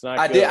 2. That's not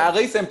good. I did. At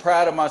least I'm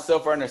proud of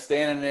myself for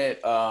understanding it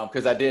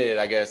because I did,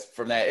 I guess,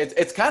 from that.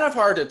 It's kind of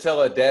hard to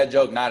tell a dad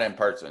joke not in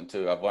person,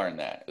 too. I've learned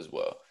that as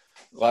well.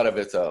 A lot of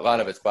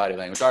it's body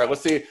language. All right,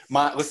 let's see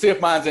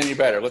if mine's any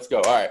better. Let's go.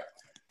 All right.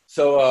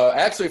 So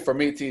actually for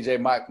me, TJ,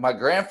 my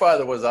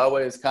grandfather was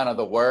always kind of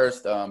the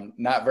worst,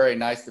 not very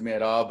nice to me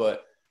at all,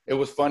 but it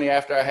was funny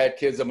after I had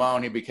kids of my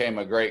own, he became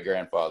a great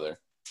grandfather.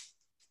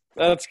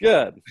 That's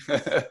good.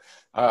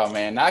 Oh,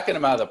 man, knocking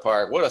him out of the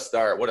park. What a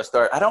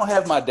start. I don't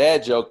have my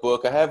dad joke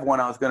book. I have one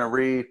I was going to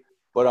read,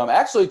 but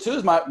actually, too,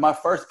 is my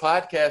first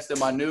podcast in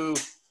my new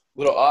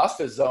little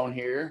office zone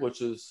here, which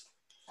is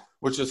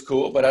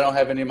cool, but I don't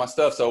have any of my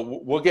stuff.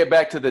 So we'll get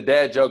back to the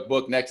dad joke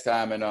book next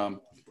time, and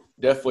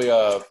definitely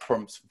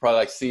from probably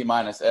like C-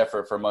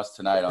 effort from us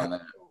tonight on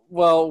that.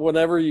 Well,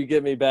 whenever you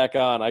get me back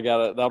on,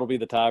 that'll be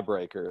the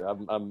tiebreaker.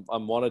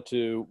 I'm 1 or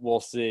 2. We'll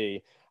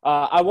see.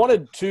 I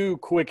wanted 2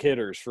 quick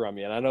hitters from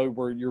you, and I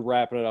know you're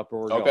wrapping it up.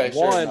 And we're okay, going.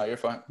 Sure. One, no, you're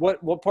fine.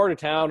 What part of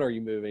town are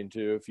you moving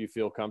to? If you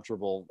feel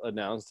comcomfortable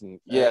announcing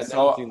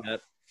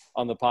that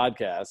on the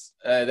podcast.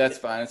 That's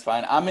fine. It's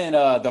fine. I'm in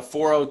the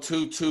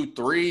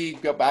 40223.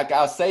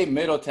 I'll say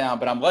Middletown,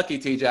 but I'm lucky,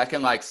 TJ. I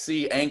can like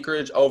see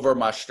Anchorage over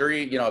my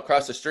street,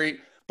 across the street,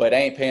 but I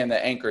ain't paying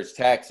the Anchorage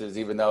taxes,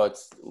 even though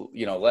it's,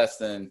 less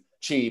than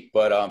cheap.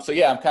 But so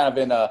yeah, I'm kind of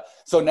in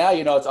so now,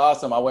 it's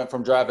awesome. I went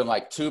from driving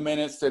like 2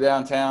 minutes to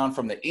downtown,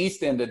 from the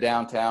east end to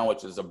downtown,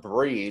 which is a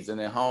breeze, and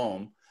then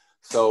home.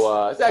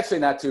 So it's actually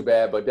not too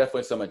bad, but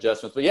definitely some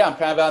adjustments. But yeah, I'm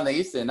kind of out in the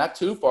east end, not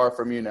too far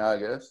from you now, I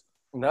guess.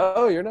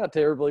 No, you're not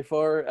terribly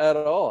far at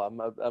all.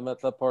 I'm at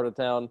that part of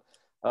town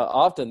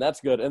often. That's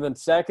good. And then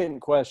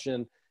second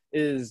question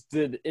is,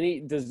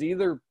 does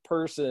either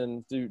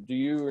person, do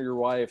you or your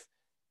wife,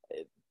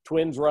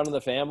 twins run in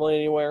the family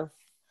anywhere?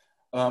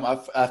 I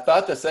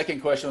thought the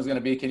second question was going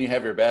to be, can you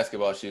have your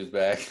basketball shoes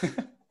back?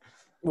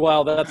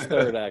 Well, that's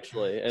third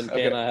actually. And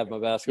Okay. can I have my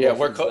basketball? Yeah,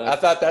 we're. shoes I back?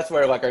 thought that's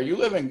where like, are you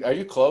living? Are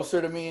you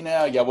closer to me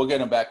now? Yeah, we'll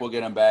get him back. We'll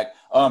get him back.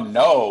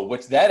 No,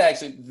 which that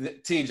actually,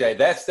 TJ,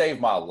 that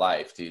saved my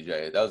life.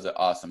 TJ, that was an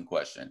awesome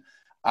question.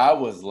 I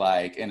was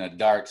like in a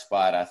dark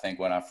spot, I think,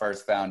 when I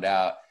first found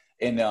out.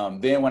 And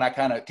then when I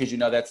kind of, because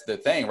that's the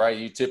thing, right?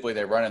 You typically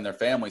they run in their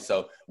family,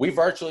 so we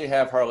virtually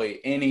have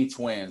hardly any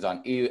twins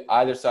on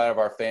either side of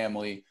our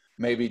family.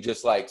 Maybe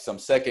just like some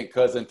second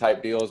cousin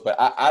type deals, but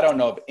I don't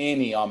know of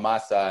any on my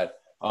side.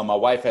 My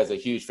wife has a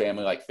huge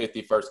family, like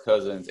 50 first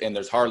cousins, and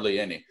there's hardly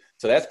any.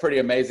 So that's pretty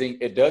amazing.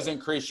 It does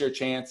increase your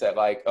chance at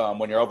like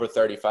when you're over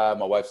 35.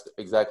 My wife's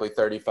exactly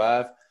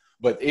 35.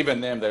 But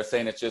even them, they're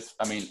saying it's just,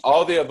 I mean,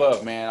 all the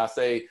above, man. I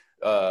say,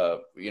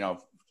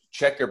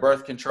 check your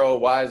birth control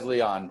wisely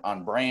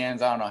on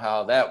brands. I don't know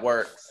how that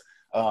works.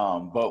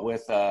 But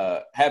with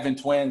having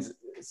twins,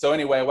 so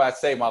anyway, what I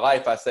say my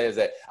life, I say is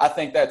that I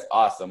think that's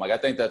awesome. Like, I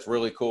think that's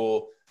really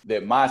cool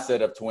that my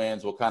set of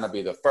twins will kind of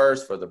be the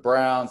first for the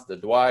Browns, the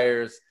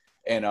Dwyers.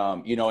 And,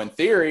 in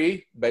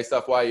theory, based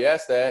off why you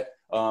asked that,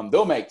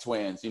 they'll make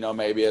twins,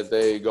 maybe as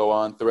they go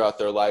on throughout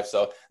their life.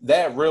 So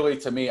that really,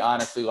 to me,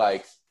 honestly,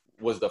 like,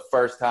 was the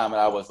first time that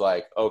I was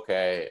like,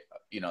 okay,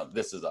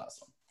 this is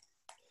awesome.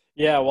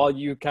 Yeah, while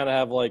you kind of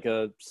have like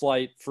a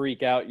slight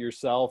freak out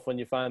yourself when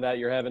you find out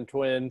you're having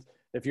twins,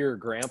 if you're a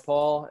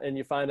grandpa and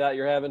you find out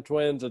you're having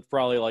twins, it's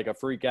probably like a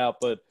freak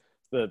out, but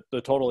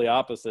the totally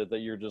opposite, that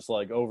you're just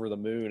like over the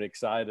moon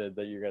excited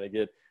that you're going to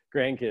get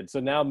grandkids. So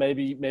now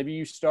maybe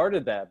you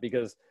started that,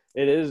 because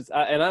it is,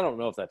 and I don't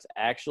know if that's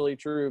actually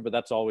true, but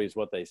that's always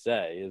what they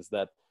say, is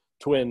that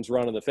twins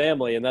run in the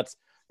family. And that's,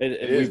 it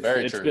is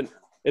very true.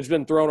 It's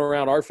been thrown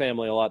around our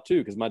family a lot too,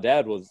 because my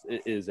dad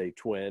is a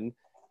twin.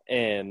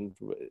 And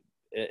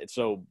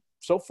so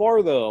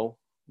far though,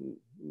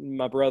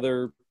 my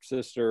brother,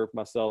 sister,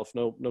 myself,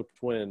 no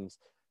twins,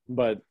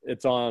 but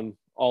it's on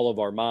all of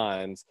our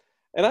minds.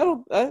 And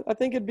I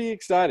think it'd be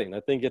exciting.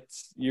 I think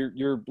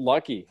you're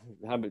lucky.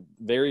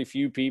 Very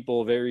few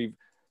people, very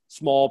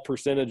small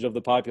percentage of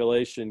the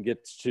population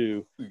gets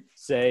to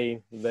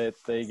say that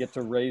they get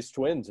to raise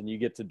twins, and you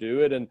get to do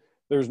it. And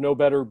there's no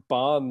better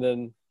bond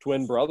than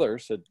twin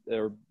brothers,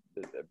 or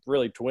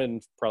really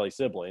twin, probably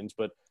siblings,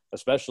 but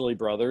especially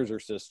brothers or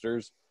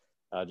sisters,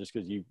 just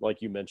because you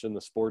mentioned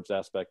the sports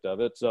aspect of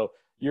it. So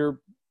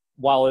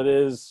while it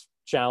is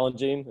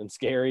challenging and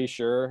scary,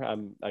 sure,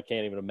 I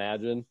can't even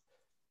imagine.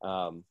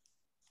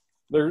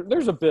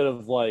 There's a bit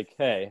of like,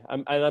 hey,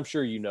 I'm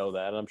sure you know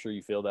that, and I'm sure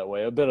you feel that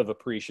way, a bit of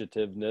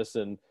appreciativeness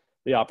and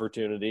the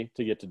opportunity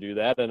to get to do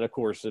that. And of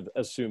course,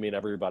 assuming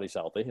everybody's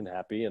healthy and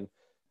happy, and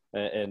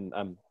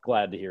I'm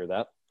glad to hear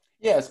that.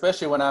 Yeah,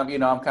 especially when I'm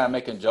kind of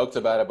making jokes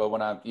about it, but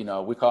when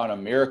we call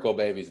them miracle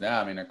babies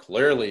now. I mean, they're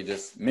clearly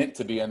just meant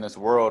to be in this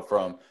world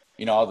from,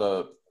 all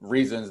the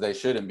reasons they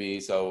shouldn't be.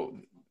 So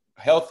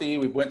healthy,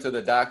 we went to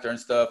the doctor and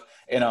stuff.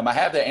 And I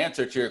have the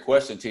answer to your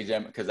question,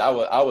 TJ, because I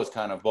was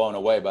kind of blown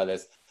away by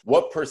this.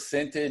 What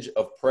percentage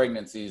of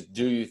pregnancies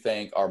do you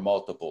think are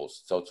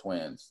multiples, so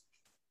twins?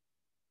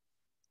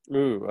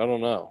 Ooh, I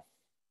don't know.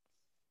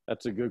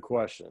 That's a good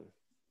question.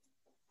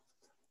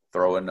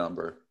 Throw a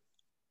number.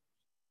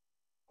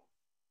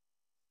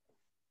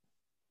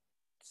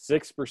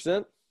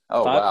 6%?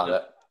 Oh, 5%?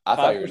 Wow. I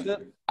thought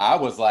 5%? I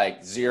was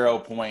like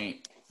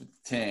 0.10,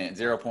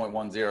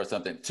 0.10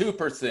 something,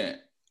 2%.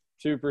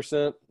 2%.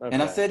 Okay.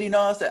 And I said,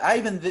 I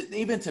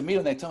even to me,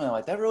 when they tell me, I'm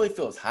like, that really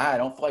feels high. I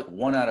don't feel like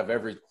one out of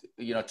every,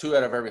 2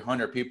 out of every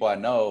 100 people I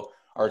know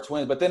are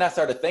twins. But then I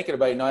started thinking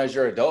about, as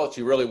you're adults,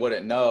 you really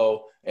wouldn't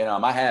know. And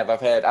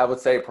I've had, I would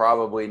say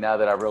probably, now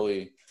that I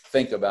really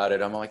think about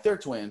it, I'm like, they're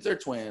twins. I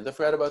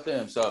forgot about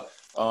them. So,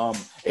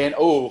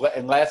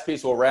 and last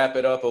piece, we'll wrap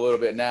it up a little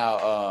bit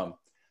now.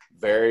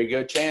 Very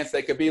good chance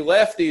they could be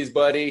lefties,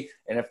 buddy.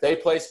 And if they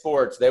play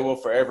sports, they will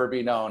forever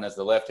be known as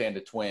the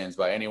left-handed twins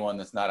by anyone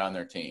that's not on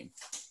their team.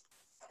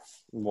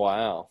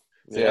 Wow.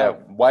 So, yeah,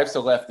 wife's a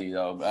lefty,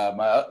 though.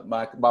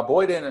 My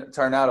boy didn't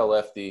turn out a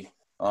lefty,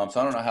 so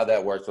I don't know how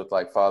that works with,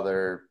 like,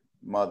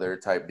 father-mother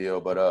type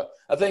deal. But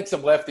I think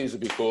some lefties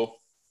would be cool.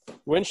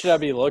 When should I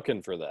be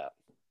looking for that?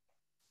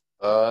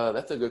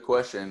 That's a good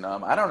question.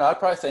 I don't know. I'd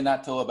probably say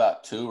not till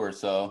about 2 or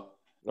so.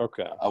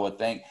 Okay. I would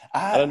think.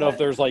 I don't know if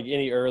there's like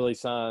any early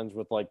signs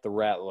with like the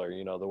rattler,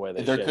 the way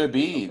they. There could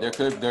be. You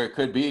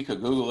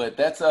could Google it.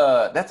 That's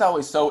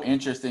always so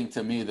interesting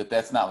to me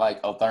that's not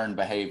like a learned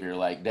behavior.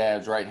 Like,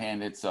 dad's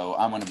right-handed, so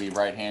I'm going to be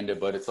right-handed.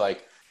 But it's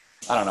like,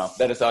 I don't know.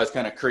 That has always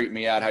kind of creeped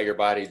me out, how your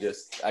body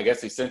just, I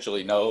guess,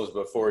 essentially knows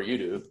before you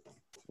do.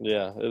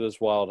 Yeah, it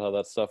is wild how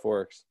that stuff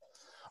works.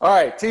 All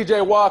right,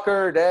 TJ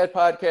Walker, Dad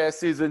Podcast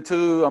Season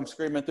 2. I'm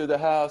screaming through the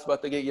house,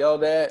 about to get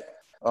yelled at.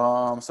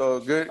 So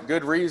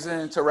good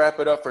reason to wrap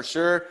it up for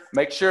sure.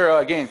 Make sure,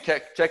 again,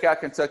 check out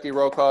Kentucky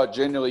Roll Call. It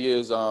generally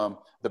is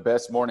the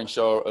best morning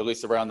show, at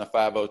least around the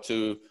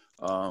 5:02.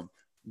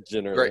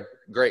 Generally.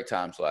 Great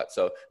time slot.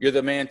 So you're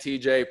the man,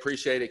 TJ.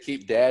 Appreciate it.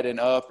 Keep dadding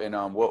up, and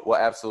we'll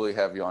absolutely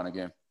have you on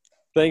again.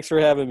 Thanks for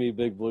having me,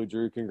 Big Blue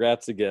Drew.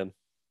 Congrats again.